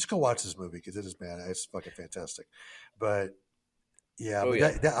okay, just go watch this movie because it is bad. It's fucking fantastic. But yeah,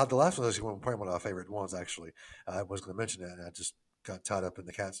 the last one is probably one of my favorite ones. Actually, I was going to mention that, and I just got tied up in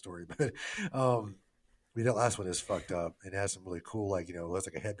the cat story. But I mean, that last one is fucked up and it has some really cool, like, you know, it looks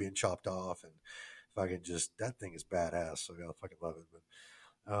like a head being chopped off, and fucking just that thing is badass. So yeah, I fucking love it.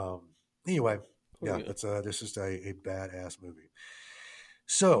 But anyway, yeah, this is a badass movie.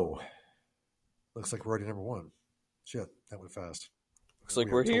 So looks like we're already number one. Shit, that went fast. Looks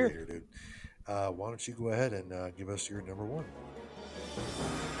like we're here, dude. Why don't you go ahead and give us your number one?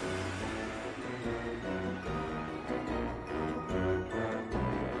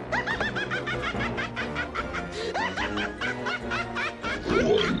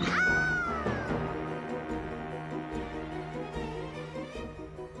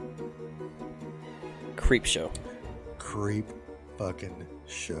 Creepshow. Creep fucking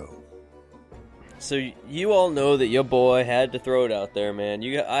show. So you all know that your boy had to throw it out there, man.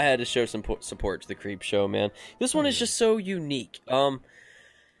 I had to show some support to the Creepshow, man. This one is just so unique.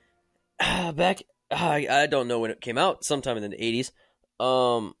 Back I don't know when it came out, sometime in the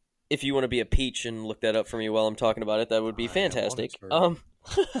 80s. If you want to be a peach and look that up for me while I'm talking about it, that would be fantastic.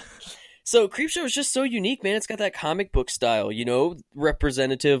 So Creepshow is just so unique, man. It's got that comic book style, you know,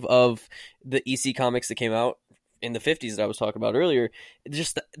 representative of the EC comics that came out in the 50s that I was talking about earlier.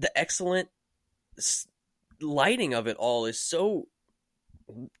 Just the excellent lighting of it all is so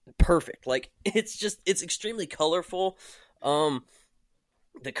perfect. Like it's extremely colorful. The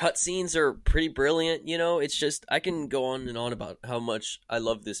cutscenes are pretty brilliant, you know. It's just I can go on and on about how much I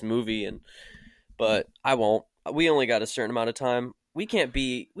love this movie, but I won't. We only got a certain amount of time. You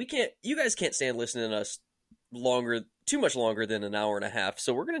guys can't stand listening to us too much longer than an hour and a half.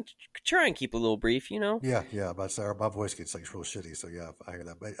 So we're gonna try and keep a little brief, you know. Yeah. But my voice gets like real shitty, so yeah, I hear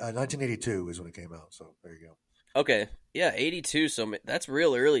that. But 1982 is when it came out, so there you go. Okay, yeah, 82. So that's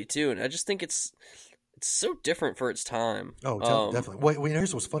real early too, and I just think it's so different for its time. Oh, definitely. Well,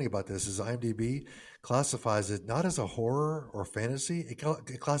 here's what's funny about this is IMDb classifies it not as a horror or fantasy.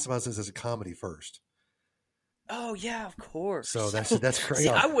 It classifies it as a comedy first. Oh yeah, of course. So that's crazy. See,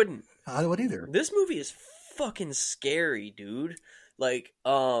 I wouldn't either. This movie is fucking scary, dude. Like,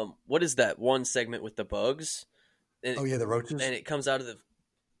 what is that one segment with the bugs? And, oh yeah, the roaches. And it comes out of the.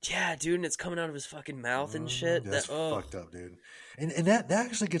 Yeah, dude, and it's coming out of his fucking mouth and shit. That's fucked up, dude. And that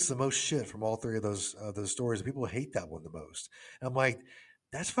actually gets the most shit from all three of those stories. People hate that one the most. And I'm like,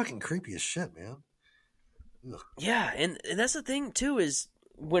 that's fucking creepy as shit, man. Ugh. Yeah, and that's the thing too is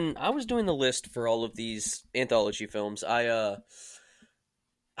when I was doing the list for all of these anthology films, I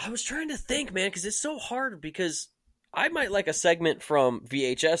was trying to think, man, because it's so hard because I might like a segment from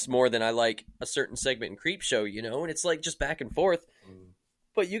VHS more than I like a certain segment in Creepshow, you know, and it's like just back and forth.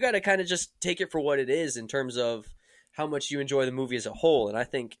 But you got to kind of just take it for what it is in terms of how much you enjoy the movie as a whole. And I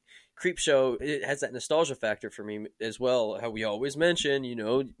think Creepshow, it has that nostalgia factor for me as well. How we always mention, you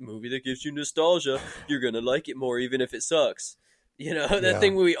know, movie that gives you nostalgia, you're going to like it more even if it sucks. You know, that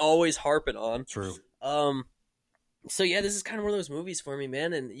thing we always harping on. True. So yeah, this is kind of one of those movies for me,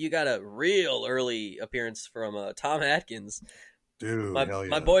 man. And you got a real early appearance from Tom Atkins. Dude, hell yeah.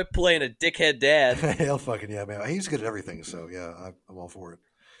 My boy playing a dickhead dad. Hell fucking yeah, man. He's good at everything, so yeah, I'm all for it.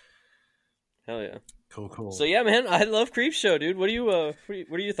 Hell yeah. Cool. So yeah, man, I love Creepshow, dude. What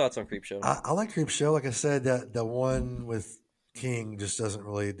are your thoughts on Creepshow? I like Creepshow. Like I said, that the one with King just doesn't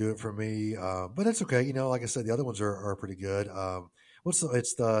really do it for me. But it's okay. You know, like I said, the other ones are pretty good. It's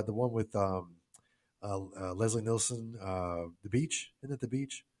the one with Leslie Nielsen, The Beach. Isn't it The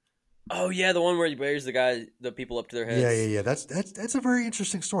Beach? Oh yeah, the one where he buries the people up to their heads. Yeah. That's a very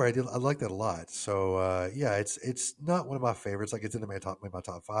interesting story. I like that a lot. So yeah, it's not one of my favorites. Like it's in my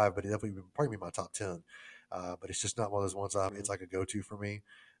top 5, but it definitely would probably be my top 10. But it's just not one of those ones. It's like a go-to for me.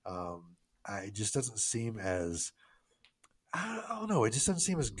 It just doesn't seem as I don't know. It just doesn't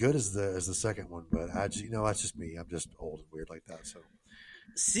seem as good as the second one. But that's just me. I'm just old and weird like that. So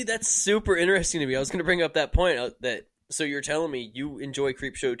see, that's super interesting to me. I was going to bring up that point that. So you're telling me you enjoy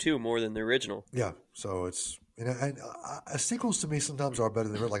Creepshow 2 more than the original? Yeah. So it's sequels to me sometimes are better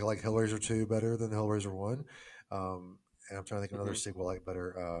than like I like Hellraiser 2 better than Hellraiser 1. And I'm trying to think of another sequel I like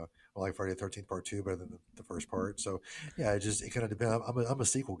better. I like Friday the 13th Part 2 better than the first part. So yeah, it kind of depends. I'm a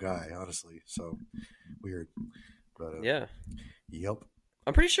sequel guy, honestly. So weird. But yeah. Yep.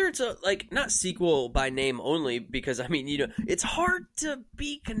 I'm pretty sure it's not sequel by name only because I mean, you know, it's hard to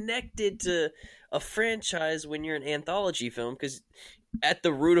be connected to a franchise when you're an anthology film because at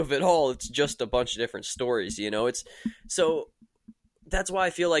the root of it all, it's just a bunch of different stories, you know? So that's why I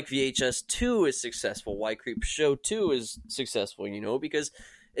feel like VHS 2 is successful, why Creepshow 2 is successful, you know? Because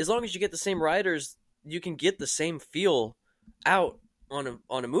as long as you get the same writers, you can get the same feel out on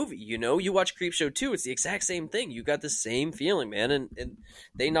a movie, you know? You watch Creepshow 2, it's the exact same thing. You got the same feeling, man, and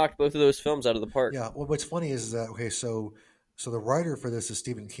they knocked both of those films out of the park. Yeah, well, what's funny is that, okay, so the writer for this is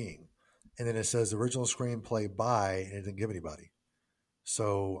Stephen King, and then it says original screenplay by, and it didn't give anybody.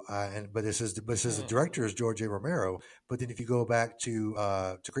 So, but it says the director is George A. Romero, but then if you go back to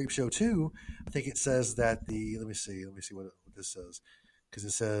Creepshow 2, I think it says that let me see what this says, because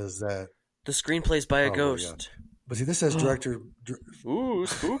it says that the screenplay's by a ghost. Yeah. But see, this says director. Ooh,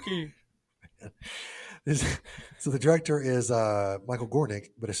 spooky. So the director is Michael Gornick,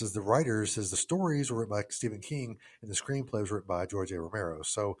 but it says the stories were written by Stephen King and the screenplay was written by George A. Romero.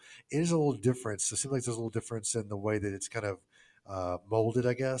 So it is a little difference. It seems like there's a little difference in the way that it's kind of molded,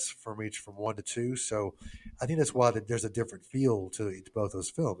 I guess, from 1 to 2. So I think that's why there's a different feel to both those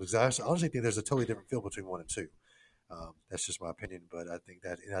films. Because I honestly think there's a totally different feel between 1 and 2. That's just my opinion, but I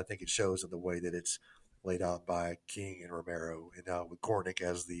think it shows in the way that it's laid out by King and Romero, and now with Gornick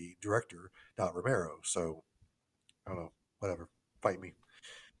as the director, not Romero. So, I don't know. Whatever. Fight me.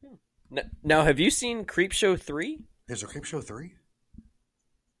 Now, have you seen Creepshow 3? There's a Creepshow 3?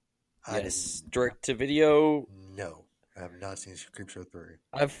 Yes. Direct to video? No. I have not seen Creepshow 3.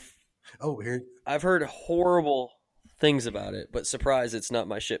 I've heard horrible things about it, but surprise, it's not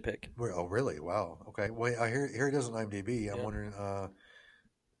my shit pick. Oh, really? Wow. Okay. Wait, here it is on IMDb. I'm wondering,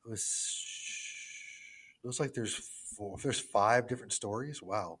 looks like there's 5 different stories.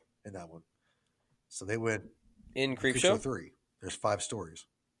 Wow, in that one. So they went in Creepshow 3. There's 5 stories.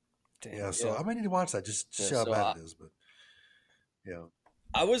 Damn, yeah, so I might need to watch that just to see how bad it is. But yeah,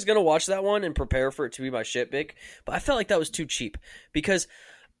 I was gonna watch that one and prepare for it to be my shit pick, but I felt like that was too cheap because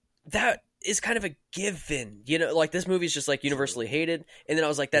that is kind of a given, like this movie's just like universally hated, and then I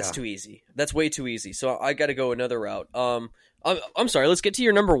was like, that's too easy. That's way too easy. So I got to go another route. I'm sorry. Let's get to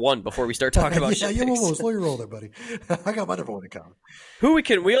your number one before we start talking about shit. Yeah, you slow your roll there, buddy. I got my number one to come.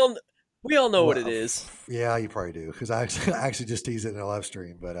 We all know what it is. Yeah, you probably do because I actually just teased it in a live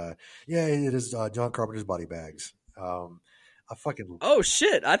stream. But yeah, it is John Carpenter's Body Bags. I fucking oh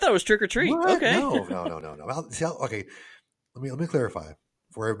shit! I thought it was Trick or Treat. What? Okay, no. Okay, let me clarify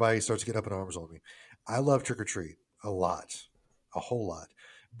before everybody starts getting up in arms on me. I love Trick or Treat a whole lot.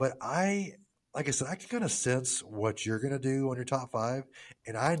 But like I said, I can kind of sense what you're going to do on your top 5,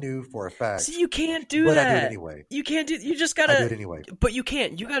 and I knew for a fact. See, you can't do but that. I do it anyway. You can't do. You just gotta. I do it anyway. But you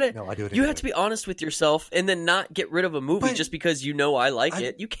can't. You gotta. No, I do it. You anyway. have to be honest with yourself, and then not get rid of a movie just because I like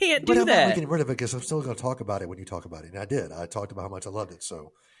it. You can't do that. But I'm not getting rid of it because I'm still going to talk about it when you talk about it, and I did. I talked about how much I loved it.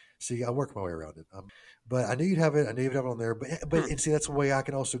 So, see, I worked my way around it. But I knew you'd have it. I knew you'd have it on there. But and see, that's the way I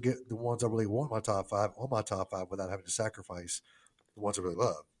can also get the ones I really want my top 5 on my top 5 without having to sacrifice the ones I really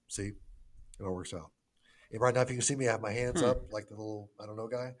love. See, it all works out. And right now, if you can see me, I have my hands up like the little I don't know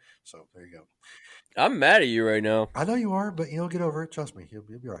guy. So there you go. I'm mad at you right now. I know you are, but get over it. Trust me, you'll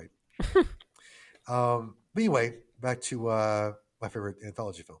be all right. But anyway, back to my favorite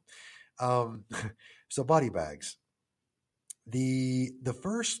anthology film. So Body Bags. The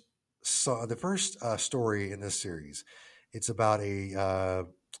first story in this series, it's about a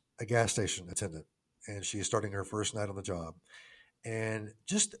gas station attendant, and she is starting her first night on the job. And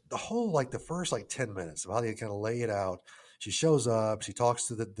just the whole, the first 10 minutes of how they kind of lay it out. She shows up, she talks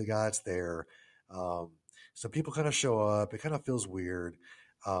to the guy that's there. Some people kind of show up. It kind of feels weird.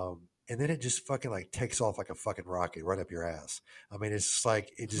 And then it just fucking takes off like a fucking rocket right up your ass. I mean, it's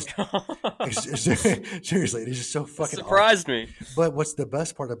just seriously, it's just so fucking surprised awesome. me. But what's the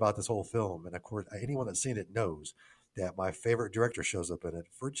best part about this whole film, and of course, anyone that's seen it knows that my favorite director shows up in it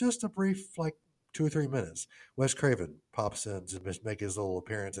for just a brief, 2 or 3 minutes. Wes Craven pops in to make his little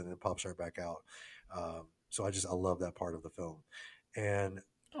appearance and then pops right back out. So I love that part of the film. And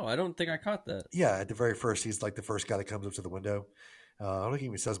I don't think I caught that. Yeah, at the very first, he's the first guy that comes up to the window. I don't think he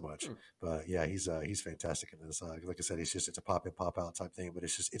even says much, but yeah, he's fantastic in this. Like I said, it's a pop in, pop out type thing, but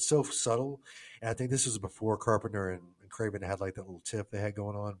it's so subtle. And I think this was before Carpenter and Craven had that little tiff they had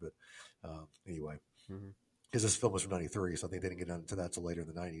going on. But anyway, because this film was from '93, so I think they didn't get into that till later in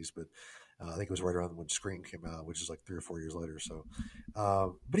the '90s. But I think it was right around when Scream came out, which is 3 or 4 years later. So,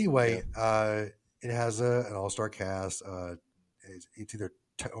 but anyway, it has an all-star cast. It's either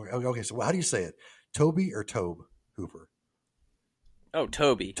okay. So how do you say it? Toby or Tobe Hooper? Oh,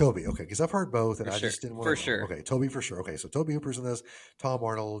 Toby. Toby, okay, because I've heard both, and just didn't want to. For sure. Okay, Toby for sure. Okay, so Toby Hooper's in this. Tom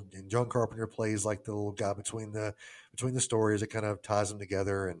Arnold and John Carpenter plays the little guy between the stories. It kind of ties them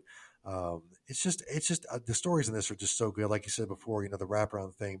together, and it's just the stories in this are just so good. Like you said before, the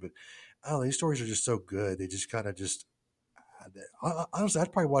wraparound thing, but I don't know, these stories are just so good. They just kind of honestly,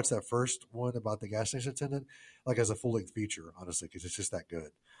 I'd probably watch that first one about the gas station attendant as a full length feature, honestly, because it's just that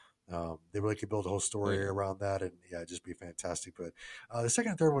good. They really could build a whole story around that, and it'd just be fantastic. But the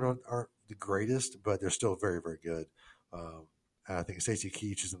second and third one aren't the greatest, but they're still very, very good. I think Stacy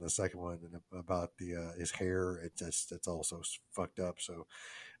Keach is in the second one, and about his hair, it's also fucked up. So,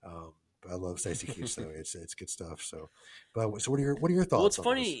 but I love Stacy Keach, so it's good stuff. So, but so what are your thoughts? Well, it's on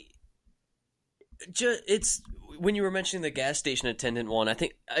funny. It's when you were mentioning the gas station attendant one. I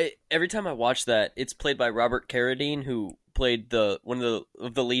think every time I watch that, it's played by Robert Carradine, who played one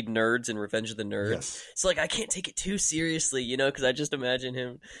of the lead nerds in Revenge of the Nerds. Yes. It's I can't take it too seriously, because I just imagine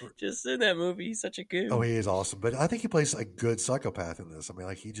him just in that movie. He's such a goof. Oh, he is awesome, but I think he plays a good psychopath in this. I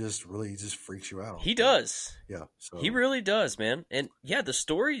mean, he just freaks you out. He does. Yeah, so. He really does, man. And yeah, the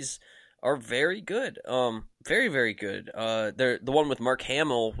stories are very good. Very, very good. They're the one with Mark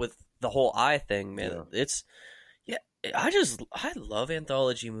Hamill with the whole eye thing, man. Yeah. I love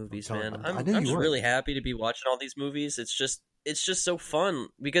anthology movies, man. I'm just really happy to be watching all these movies. It's just so fun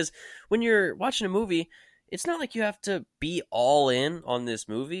because when you're watching a movie, it's not like you have to be all in on this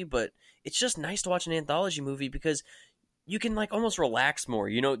movie, but it's just nice to watch an anthology movie because you can almost relax more.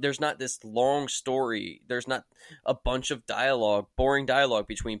 There's not this long story. There's not a bunch of boring dialogue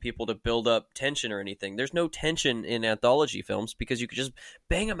between people to build up tension or anything. There's no tension in anthology films because you could just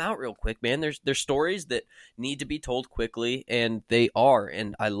bang them out real quick, man. There's stories that need to be told quickly, and they are,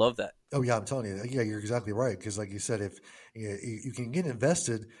 and I love that. Oh yeah, I'm telling you. Yeah, you're exactly right. Because like you said, if you can get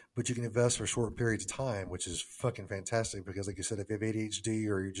invested, but you can invest for short periods of time, which is fucking fantastic. Because like you said, if you have ADHD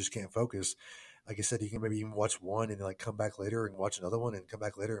or you just can't focus, like I said, you can maybe even watch one and like come back later and watch another one and come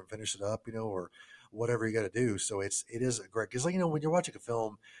back later and finish it up, or whatever you got to do. So it is a great, because like, when you're watching a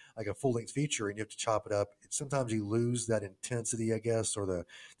film, like a full length feature, and you have to chop it up, sometimes you lose that intensity, I guess, or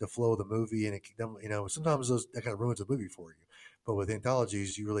the flow of the movie. And sometimes that kind of ruins a movie for you. But with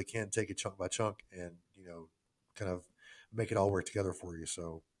anthologies, you really can take it chunk by chunk and, kind of make it all work together for you.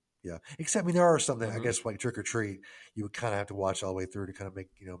 So yeah, except, there are some that I guess like Trick or Treat, you would kind of have to watch all the way through to kind of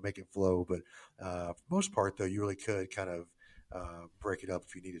make it flow. But for the most part, though, you really could kind of break it up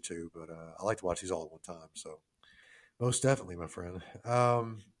if you needed to. But I like to watch these all at one time. So most definitely, my friend.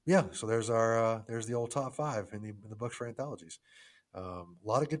 Yeah. So there's the old top 5 in the books for anthologies. A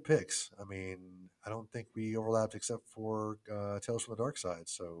lot of good picks. I mean, I don't think we overlapped except for Tales from the Dark Side.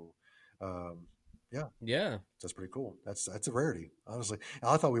 So yeah, that's pretty cool. That's a rarity, honestly.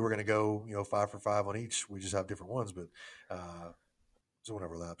 I thought we were going to go 5 for 5 on each. We just have different ones, but so one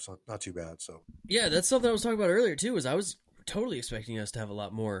overlap, so not too bad. So yeah, that's something I was talking about earlier too. Is I was totally expecting us to have a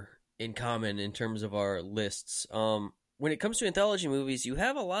lot more in common in terms of our lists. When it comes to anthology movies, you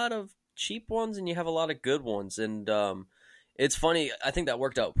have a lot of cheap ones and you have a lot of good ones, and it's funny. I think that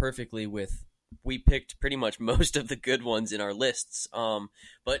worked out perfectly with. We picked pretty much most of the good ones in our lists.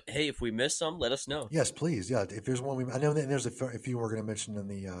 But hey, if we miss some, let us know. Yes, please. Yeah, if there's one, I know that there's a few we're going to mention in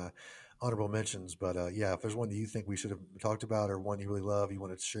the honorable mentions, but yeah, if there's one that you think we should have talked about or one you really love, you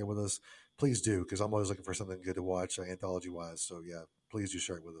want to share with us, please do, because I'm always looking for something good to watch, anthology wise. So yeah, please do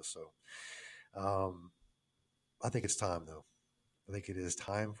share it with us. So I think it's time, though. I think it is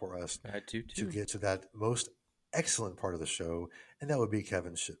time for us to get to that most excellent part of the show, and that would be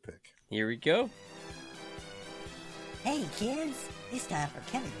Kevin's shit pick. Here we go. Hey kids, it's time for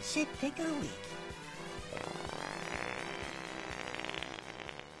Kevin's shit pick of the week.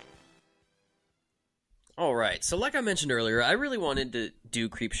 All right, so like I mentioned earlier, I really wanted to do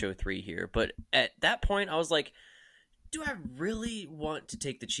Creepshow 3 here, but at that point I was like, do I really want to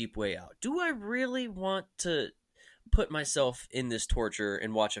take the cheap way out? Do I really want to put myself in this torture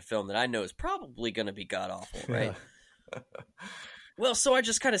and watch a film that I know is probably going to be god-awful, right? Well, so I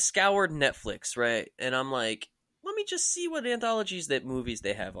just kind of scoured Netflix, right? And I'm like, let me just see what movies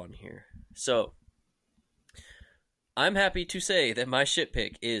they have on here. So I'm happy to say that my shit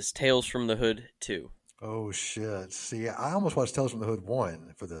pick is Tales from the Hood 2. Oh, shit. See, I almost watched Tales from the Hood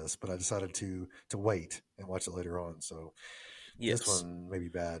 1 for this, but I decided to wait and watch it later on. So This one may be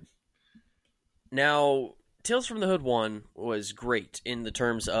bad. Now, Tales from the Hood 1 was great in the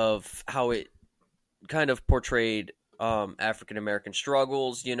terms of how it kind of portrayed African-American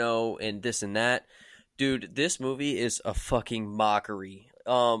struggles, and this and that. Dude, this movie is a fucking mockery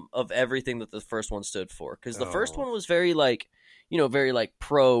of everything that the first one stood for. Because the first one was very, very,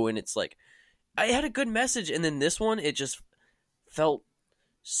 pro, and it's like, I had a good message, and then this one, it just felt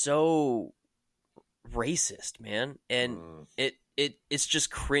so racist, man. And it's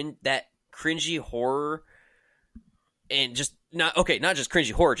just that cringy horror, and just not just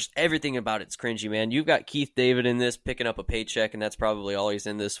cringy horror, just everything about it's cringy, man. You've got Keith David in this picking up a paycheck, and that's probably all he's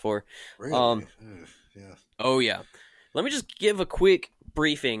in this for. Really? Yeah. Oh yeah. Let me just give a quick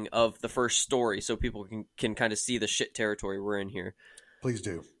briefing of the first story so people can kind of see the shit territory we're in here. Please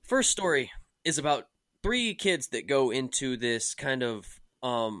do. First story is about 3 kids that go into this kind of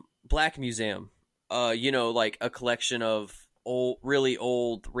black museum. Like a collection of really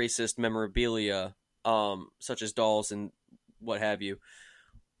old racist memorabilia, such as dolls and what have you.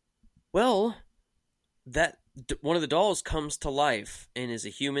 Well, that one of the dolls comes to life and is a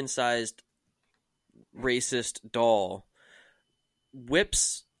human-sized racist doll,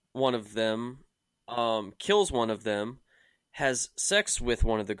 whips one of them, kills one of them, has sex with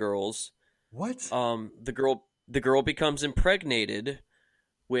one of the girls. What? The girl becomes impregnated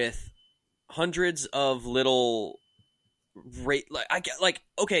with hundreds of little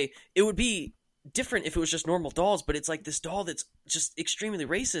okay, it would be different if it was just normal dolls, but it's like this doll that's just extremely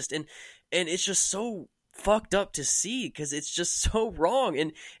racist, and it's just so fucked up to see because it's just so wrong.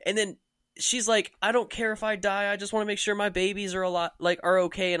 And then she's like, I don't care if I die, I just want to make sure my babies are are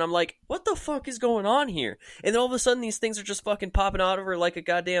okay. And I'm like, what the fuck is going on here? And then all of a sudden these things are just fucking popping out of her like a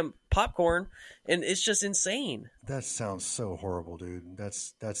goddamn popcorn, and it's just insane. That sounds so horrible, dude.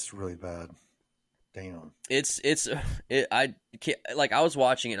 That's really bad. Damn. I was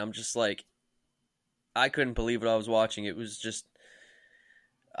watching it, I'm just like, I couldn't believe what I was watching. It was just,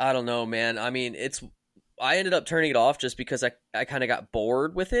 I don't know, man. I mean, I ended up turning it off just because I kind of got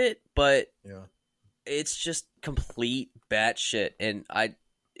bored with it, but yeah, it's just complete batshit. And I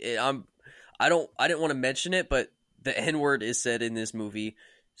didn't want to mention it, but the N-word is said in this movie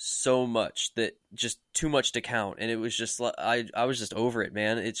so much that just too much to count, and it was just I was just over it,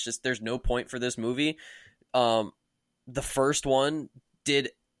 man. It's just there's no point for this movie. The first one did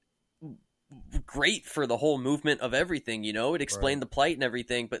great for the whole movement of everything, you know. It explained the plight and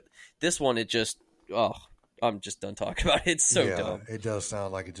everything, but this one, it just I'm just done talking about it. It's so dumb. It does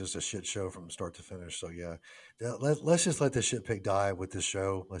sound like it's just a shit show from start to finish. So yeah, let's just let this shit pig die with this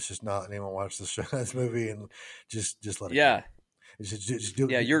show. Let's just not anyone watch this show, this movie, and just let it go. Just do,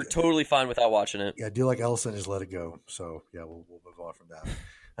 you're totally fine without watching it. Yeah, do like Elsa and just let it go. So yeah, we'll move on from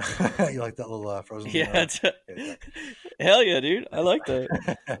that. You like that little Frozen? Yeah, hell yeah, dude. I like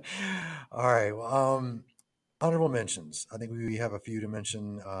that. All right. Well, honorable mentions. I think we have a few to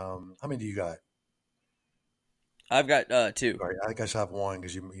mention. How many do you got? I've got 2. All right, I think I should have one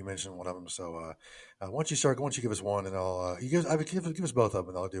because you mentioned one of them. So once you give us one, and I'll give us both of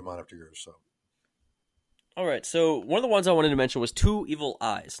them, and I'll do mine after yours. So. All right, so one of the ones I wanted to mention was Two Evil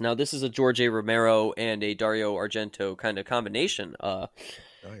Eyes. Now, this is a George A. Romero and a Dario Argento kind of combination.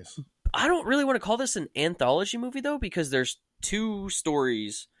 Nice. I don't really want to call this an anthology movie, though, because there's 2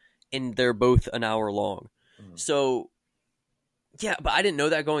 stories, and they're both an hour long. So, yeah, but I didn't know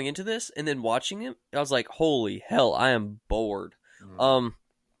that going into this, and then watching it, I was like, holy hell, I am bored.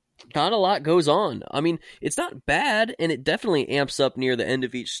 Not a lot goes on. I mean, it's not bad, and it definitely amps up near the end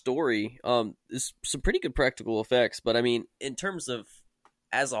of each story. There's some pretty good practical effects, but I mean, in terms of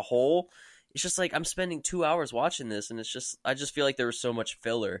as a whole, it's just like I'm spending 2 hours watching this, and I just feel like there was so much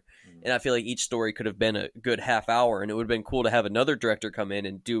filler, and I feel like each story could have been a good half hour, and it would have been cool to have another director come in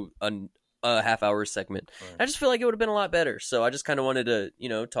and do a half-hour segment. Right. I just feel like it would have been a lot better. So I just kind of wanted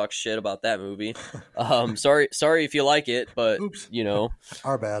to, talk shit about that movie. Sorry if you like it, but oops.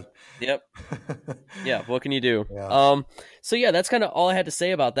 Our bad. Yep. Yeah. What can you do? Yeah. So yeah, that's kind of all I had to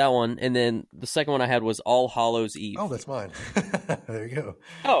say about that one. And then the second one I had was All Hallows Eve. Oh, that's mine. There you go.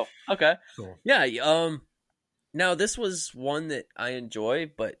 Oh, okay. Cool. Yeah. Now this was one that I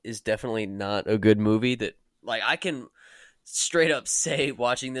enjoy, but is definitely not a good movie that I can straight up say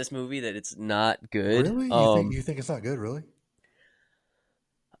watching this movie that it's not good. Really? You think it's not good, really?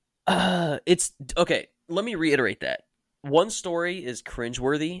 It's okay. Let me reiterate that. One story is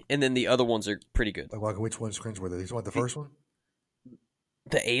cringeworthy, and then the other ones are pretty good. Like which one's cringeworthy? You want the first one?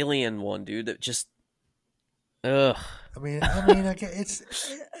 The alien one, dude. That just, ugh. I mean,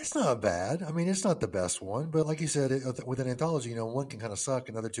 it's not bad. I mean, it's not the best one, but like you said, with an anthology, one can kind of suck,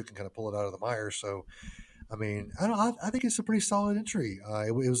 and the other two can kind of pull it out of the mire. So. I mean, I think it's a pretty solid entry.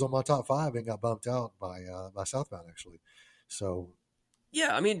 It was on my top 5 and got bumped out by Southbound, actually. So,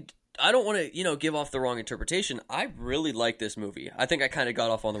 yeah, I mean, I don't want to, give off the wrong interpretation. I really like this movie. I think I kind of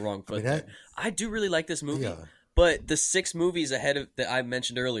got off on the wrong foot. I do really like this movie, but the 6 movies ahead of that I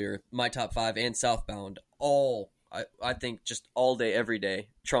mentioned earlier, my top 5 and Southbound, all I think just all day, every day,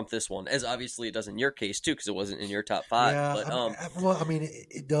 trump this one. As obviously it does in your case too, because it wasn't in your top 5. Yeah, but,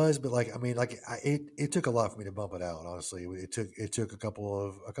 it does, but it took a lot for me to bump it out. Honestly, it took a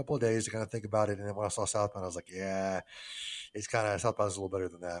couple of days to kind of think about it, and then when I saw Southbound, I was like, yeah, it's kind of Southbound's a little better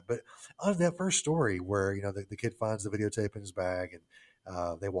than that. But on that first story where the kid finds the videotape in his bag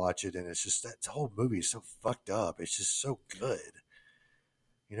and they watch it, and it's just that whole movie is so fucked up. It's just so good.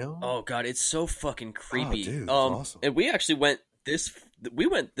 Oh god, it's so fucking creepy. Oh, dude, awesome. And we actually went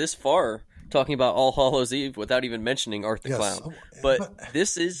this far talking about All Hallows Eve without even mentioning Art the Clown. But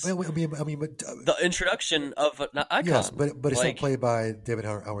this is the introduction of an icon. Yes, but it's not played by David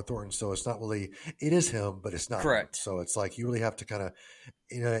Howard Thornton, so it's not really. It is him, but it's not correct. Him. So it's like you really have to kind of,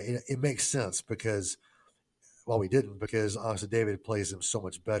 it makes sense because. Well, we didn't because honestly, David plays him so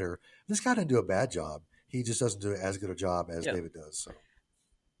much better. This guy didn't do a bad job. He just doesn't do as good a job as David does. So.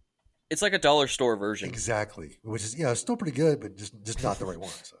 It's like a dollar store version. Exactly. Which is, still pretty good, but just not the right one.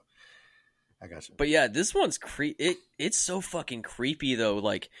 So I got you. But yeah, this one's it's so fucking creepy though.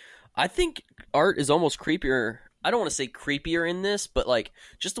 I think Art is almost creepier. I don't want to say creepier in this, but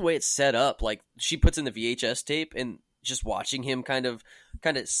just the way it's set up, she puts in the VHS tape and just watching him kind of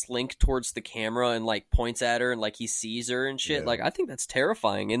slink towards the camera and points at her and he sees her and shit. Yeah. I think that's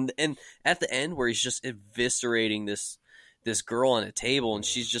terrifying. And at the end where he's just eviscerating this girl on a table and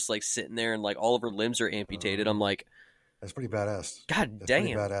she's just sitting there and all of her limbs are amputated. I'm like, that's pretty badass. God that's damn,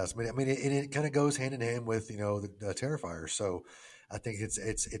 pretty badass. I mean, it kind of goes hand in hand with the Terrifier. So I think it's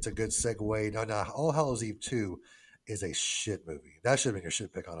a good segue. No, All Hallows Eve 2 is a shit movie. That should have been your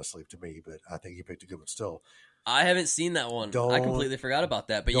shit pick, honestly, to me. But I think you picked a good one still. I haven't seen that one. I completely forgot about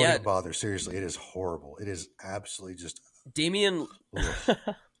that. But don't even bother. Seriously, it is horrible. It is absolutely just Damien.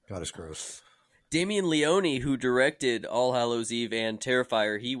 God, it's gross. Damien Leone, who directed All Hallows Eve and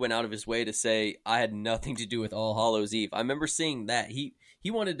Terrifier, he went out of his way to say, I had nothing to do with All Hallows Eve. I remember seeing that. He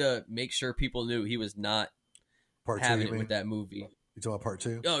he wanted to make sure people knew he was not Part two, having you it mean? with that movie. You talking about part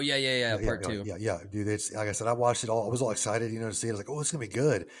two? Oh yeah, part two. Yeah, dude. It's like I said, I watched it all. I was all excited, to see it. I was like, "Oh, it's gonna be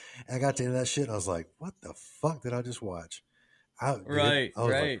good." And I got to the end of that shit, and I was like, "What the fuck did I just watch?" I was Right.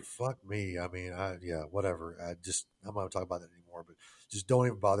 like, "Fuck me." I mean, whatever. I'm not gonna talk about that anymore. But just don't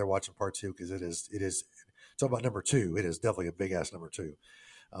even bother watching part two because it is. Talk about number two. It is definitely a big ass number two.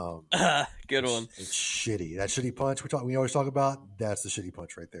 Good one. It's shitty. That shitty punch we always talk about. That's the shitty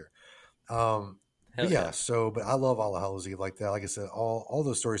punch right there. But yeah, but I love All Hallows Eve like that. Like I said, all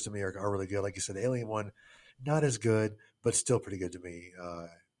those stories to me are really good. Like you said, the Alien one, not as good, but still pretty good to me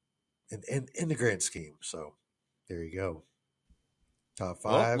in the grand scheme. So there you go. Top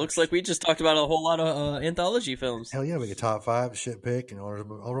five. Well, looks like we just talked about a whole lot of anthology films. Hell yeah, we get top five, shit pick, and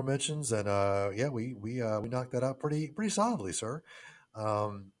honorable mentions, and we knocked that out pretty solidly, sir.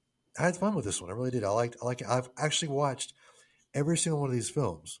 I had fun with this one. I really did. I like it. I've actually watched every single one of these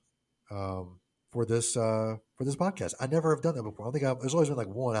films. For this podcast, I never have done that before. I think there's always been like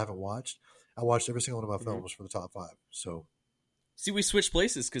one I haven't watched. I watched every single one of my films for the top five. So, see, we switched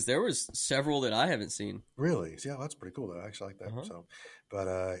places because there was several that I haven't seen. Really? Yeah, that's pretty cool. Though. I actually like that. So, but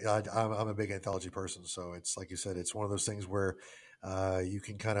I'm a big anthology person. So it's like you said, it's one of those things where you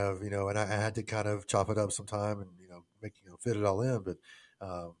can kind of and I had to kind of chop it up sometime and make fit it all in, but.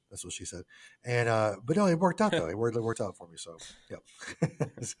 That's what she said, and but no, it worked out though. It worked out for me. So,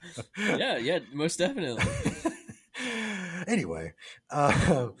 yeah, yeah, most definitely. Anyway,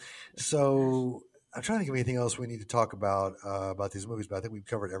 so I'm trying to think of anything else we need to talk about these movies, but I think we've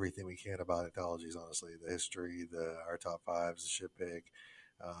covered everything we can about anthologies. Honestly, the history, our top fives, the shit pick,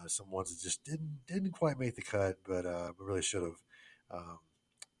 some ones that just didn't quite make the cut, but really should have.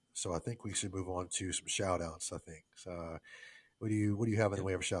 So I think we should move on to some shout outs. I think so. What do you have in the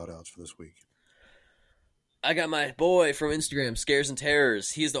way of shout outs for this week? I got my boy from Instagram, Scares and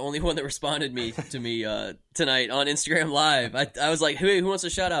Terrors. He's the only one that responded to me tonight on Instagram Live. I was like, who wants a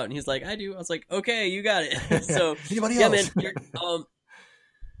shout out? And he's like, I do. I was like, okay, you got it. So anybody else? Man,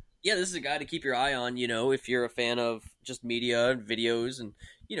 Yeah, this is a guy to keep your eye on. If you're a fan of just media and videos and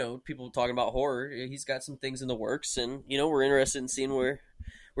people talking about horror, he's got some things in the works, and we're interested in seeing where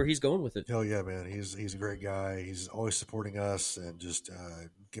he's going with it. Hell yeah, man. He's a great guy. He's always supporting us and just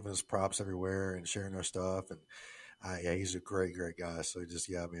giving us props everywhere and sharing our stuff. And he's a great guy. So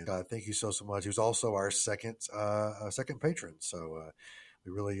man, God, thank you so much. He was also our second patron. So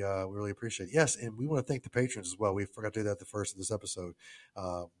we really appreciate it. Yes, and we want to thank the patrons as well. We forgot to do that at the first of this episode.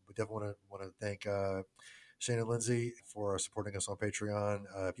 We definitely want to thank Shane and Lindsay for supporting us on Patreon.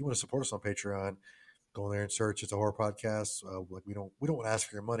 If you want to support us on Patreon, go in there and search. It's a horror podcast. We don't want to ask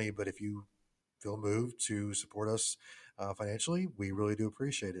for your money, but if you feel moved to support us financially, we really do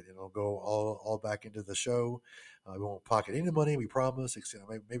appreciate it. And it'll go all back into the show. We won't pocket any money, we promise.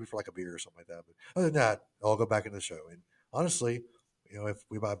 Maybe for like a beer or something like that. But other than that, it'll go back into the show. And honestly, if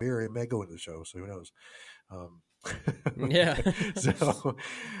we buy beer, it may go into the show. So who knows? Yeah. So,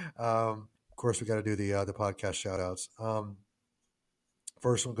 of course, we got to do the podcast shout outs.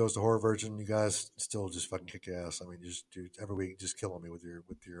 First one goes to Horror Virgin. You guys still just fucking kick ass. I mean, every week, just killing me with your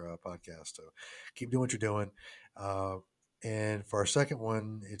podcast. So keep doing what you're doing. And for our second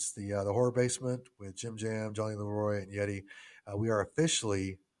one, it's the Horror Basement with Jim Jam, Johnny Leroy, and Yeti. We are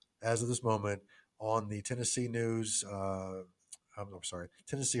officially, as of this moment, on the Tennessee News.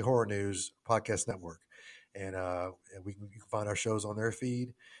 Tennessee Horror News Podcast Network, and you can find our shows on their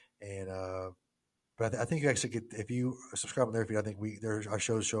feed. And but I think you actually get, if you subscribe on their feed, I think our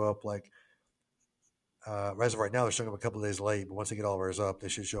shows show up like as of right now, they're showing up a couple of days late, but once they get all of ours up, they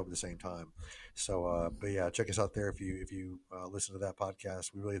should show up at the same time. So, but yeah, check us out there if you listen to that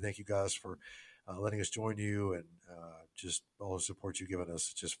podcast. We really thank you guys for letting us join you and just all the support you've given us.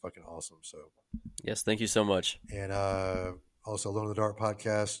 It's just fucking awesome. So, yes, thank you so much. And also, Alone in the Dark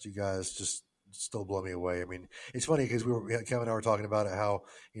podcast, you guys just still blow me away. I mean, it's funny because Kevin and I were talking about it, how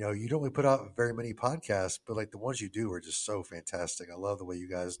you don't really put out very many podcasts, but like the ones you do are just so fantastic. I love the way you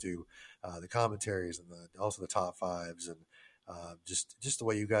guys do the commentaries and also the top fives, and just the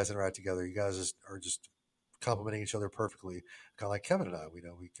way you guys interact together. You guys are just complimenting each other perfectly, kind of like Kevin and I.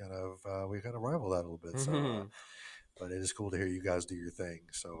 We kind of rival that a little bit. So, but it is cool to hear you guys do your thing.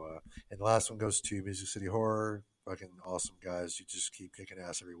 So, and the last one goes to Music City Horror. Fucking awesome guys. You just keep kicking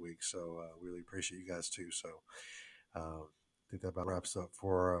ass every week. So really appreciate you guys too. So I think that about wraps up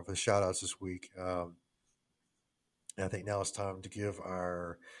for the shout outs this week. And I think now it's time to give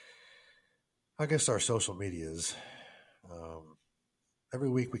our social medias. every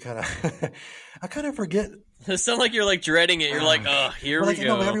week we kind of, I kind of forget. It sounds like you're like dreading it. You're like, oh, here we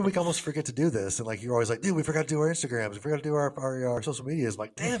go. Every week I almost forget to do this. And like, you're always like, dude, we forgot to do our Instagrams. We forgot to do our social medias. I'm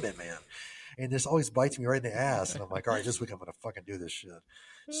like, damn it, man. And this always bites me right in the ass. And I'm like, all right, this week I'm going to fucking do this shit.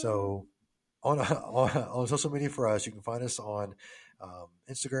 So on social media for us, you can find us on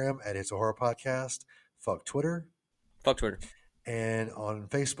Instagram at It's a Horror Podcast. Fuck Twitter. And on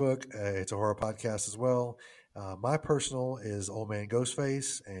Facebook, It's a Horror Podcast as well. My personal is Old Man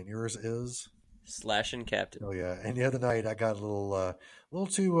Ghostface, and yours is Slashing Captain. Oh yeah, and the other night I got a little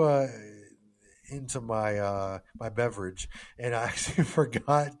too into my my beverage, and I actually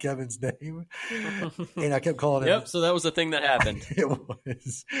forgot Kevin's name, and I kept calling him. Yep. So that was the thing that happened. It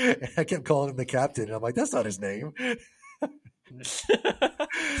was. And I kept calling him the captain, and I'm like, that's not his name.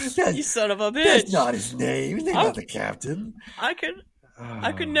 You son of a bitch! That's not his name. He's not the captain. I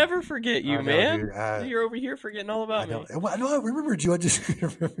could never forget you, man. Dude, you're over here forgetting all about me. I remembered you. I just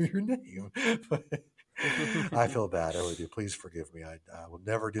couldn't remember your name. But I feel bad. I really do. Please forgive me. I will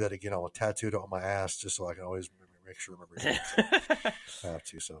never do that again. I will tattoo it on my ass just so I can always make sure to remember your name. So I have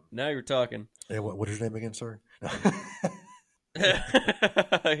to. So now you're talking. Hey, what is your name again, sir?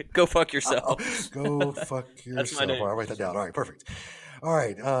 Go fuck yourself. Go fuck yourself. That's my name. I'll write that down. All right, perfect. All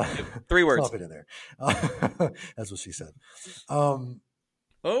right. 3 words. Pop it in there. That's what she said.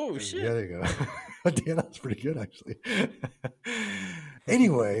 Oh, shit. Yeah, there you go. Damn, that's pretty good, actually.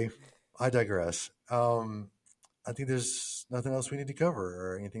 Anyway, I digress. I think there's nothing else we need to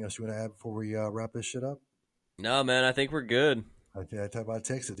cover, or anything else you want to add before we wrap this shit up? No, man, I think we're good. I talk about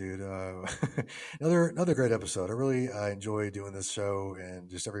takes it, dude. Another great episode. I really enjoy doing this show, and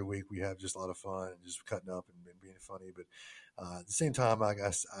just every week we have just a lot of fun and just cutting up and being funny. But at the same time, I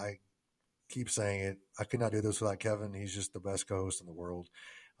guess I keep saying it. I could not do this without Kevin. He's just the best co-host in the world.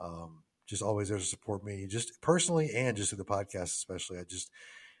 Just always there to support me, just personally and just through the podcast, especially. I just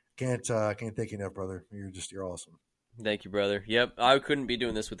can't thank you enough, brother. You're awesome. Thank you, brother. Yep, I couldn't be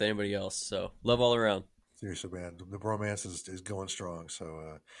doing this with anybody else. So love all around. Seriously, man, the bromance is going strong.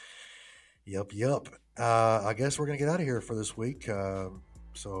 So, yep. I guess we're gonna get out of here for this week.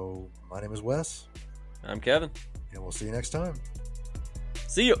 So my name is Wes. I'm Kevin, and we'll see you next time.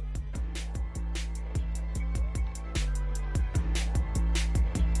 See you.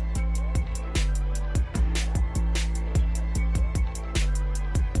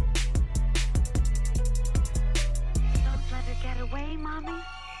 Don't let her get away, Mommy.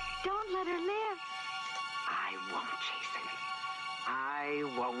 Don't let her live. I won't, Jason. I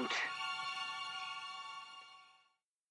won't.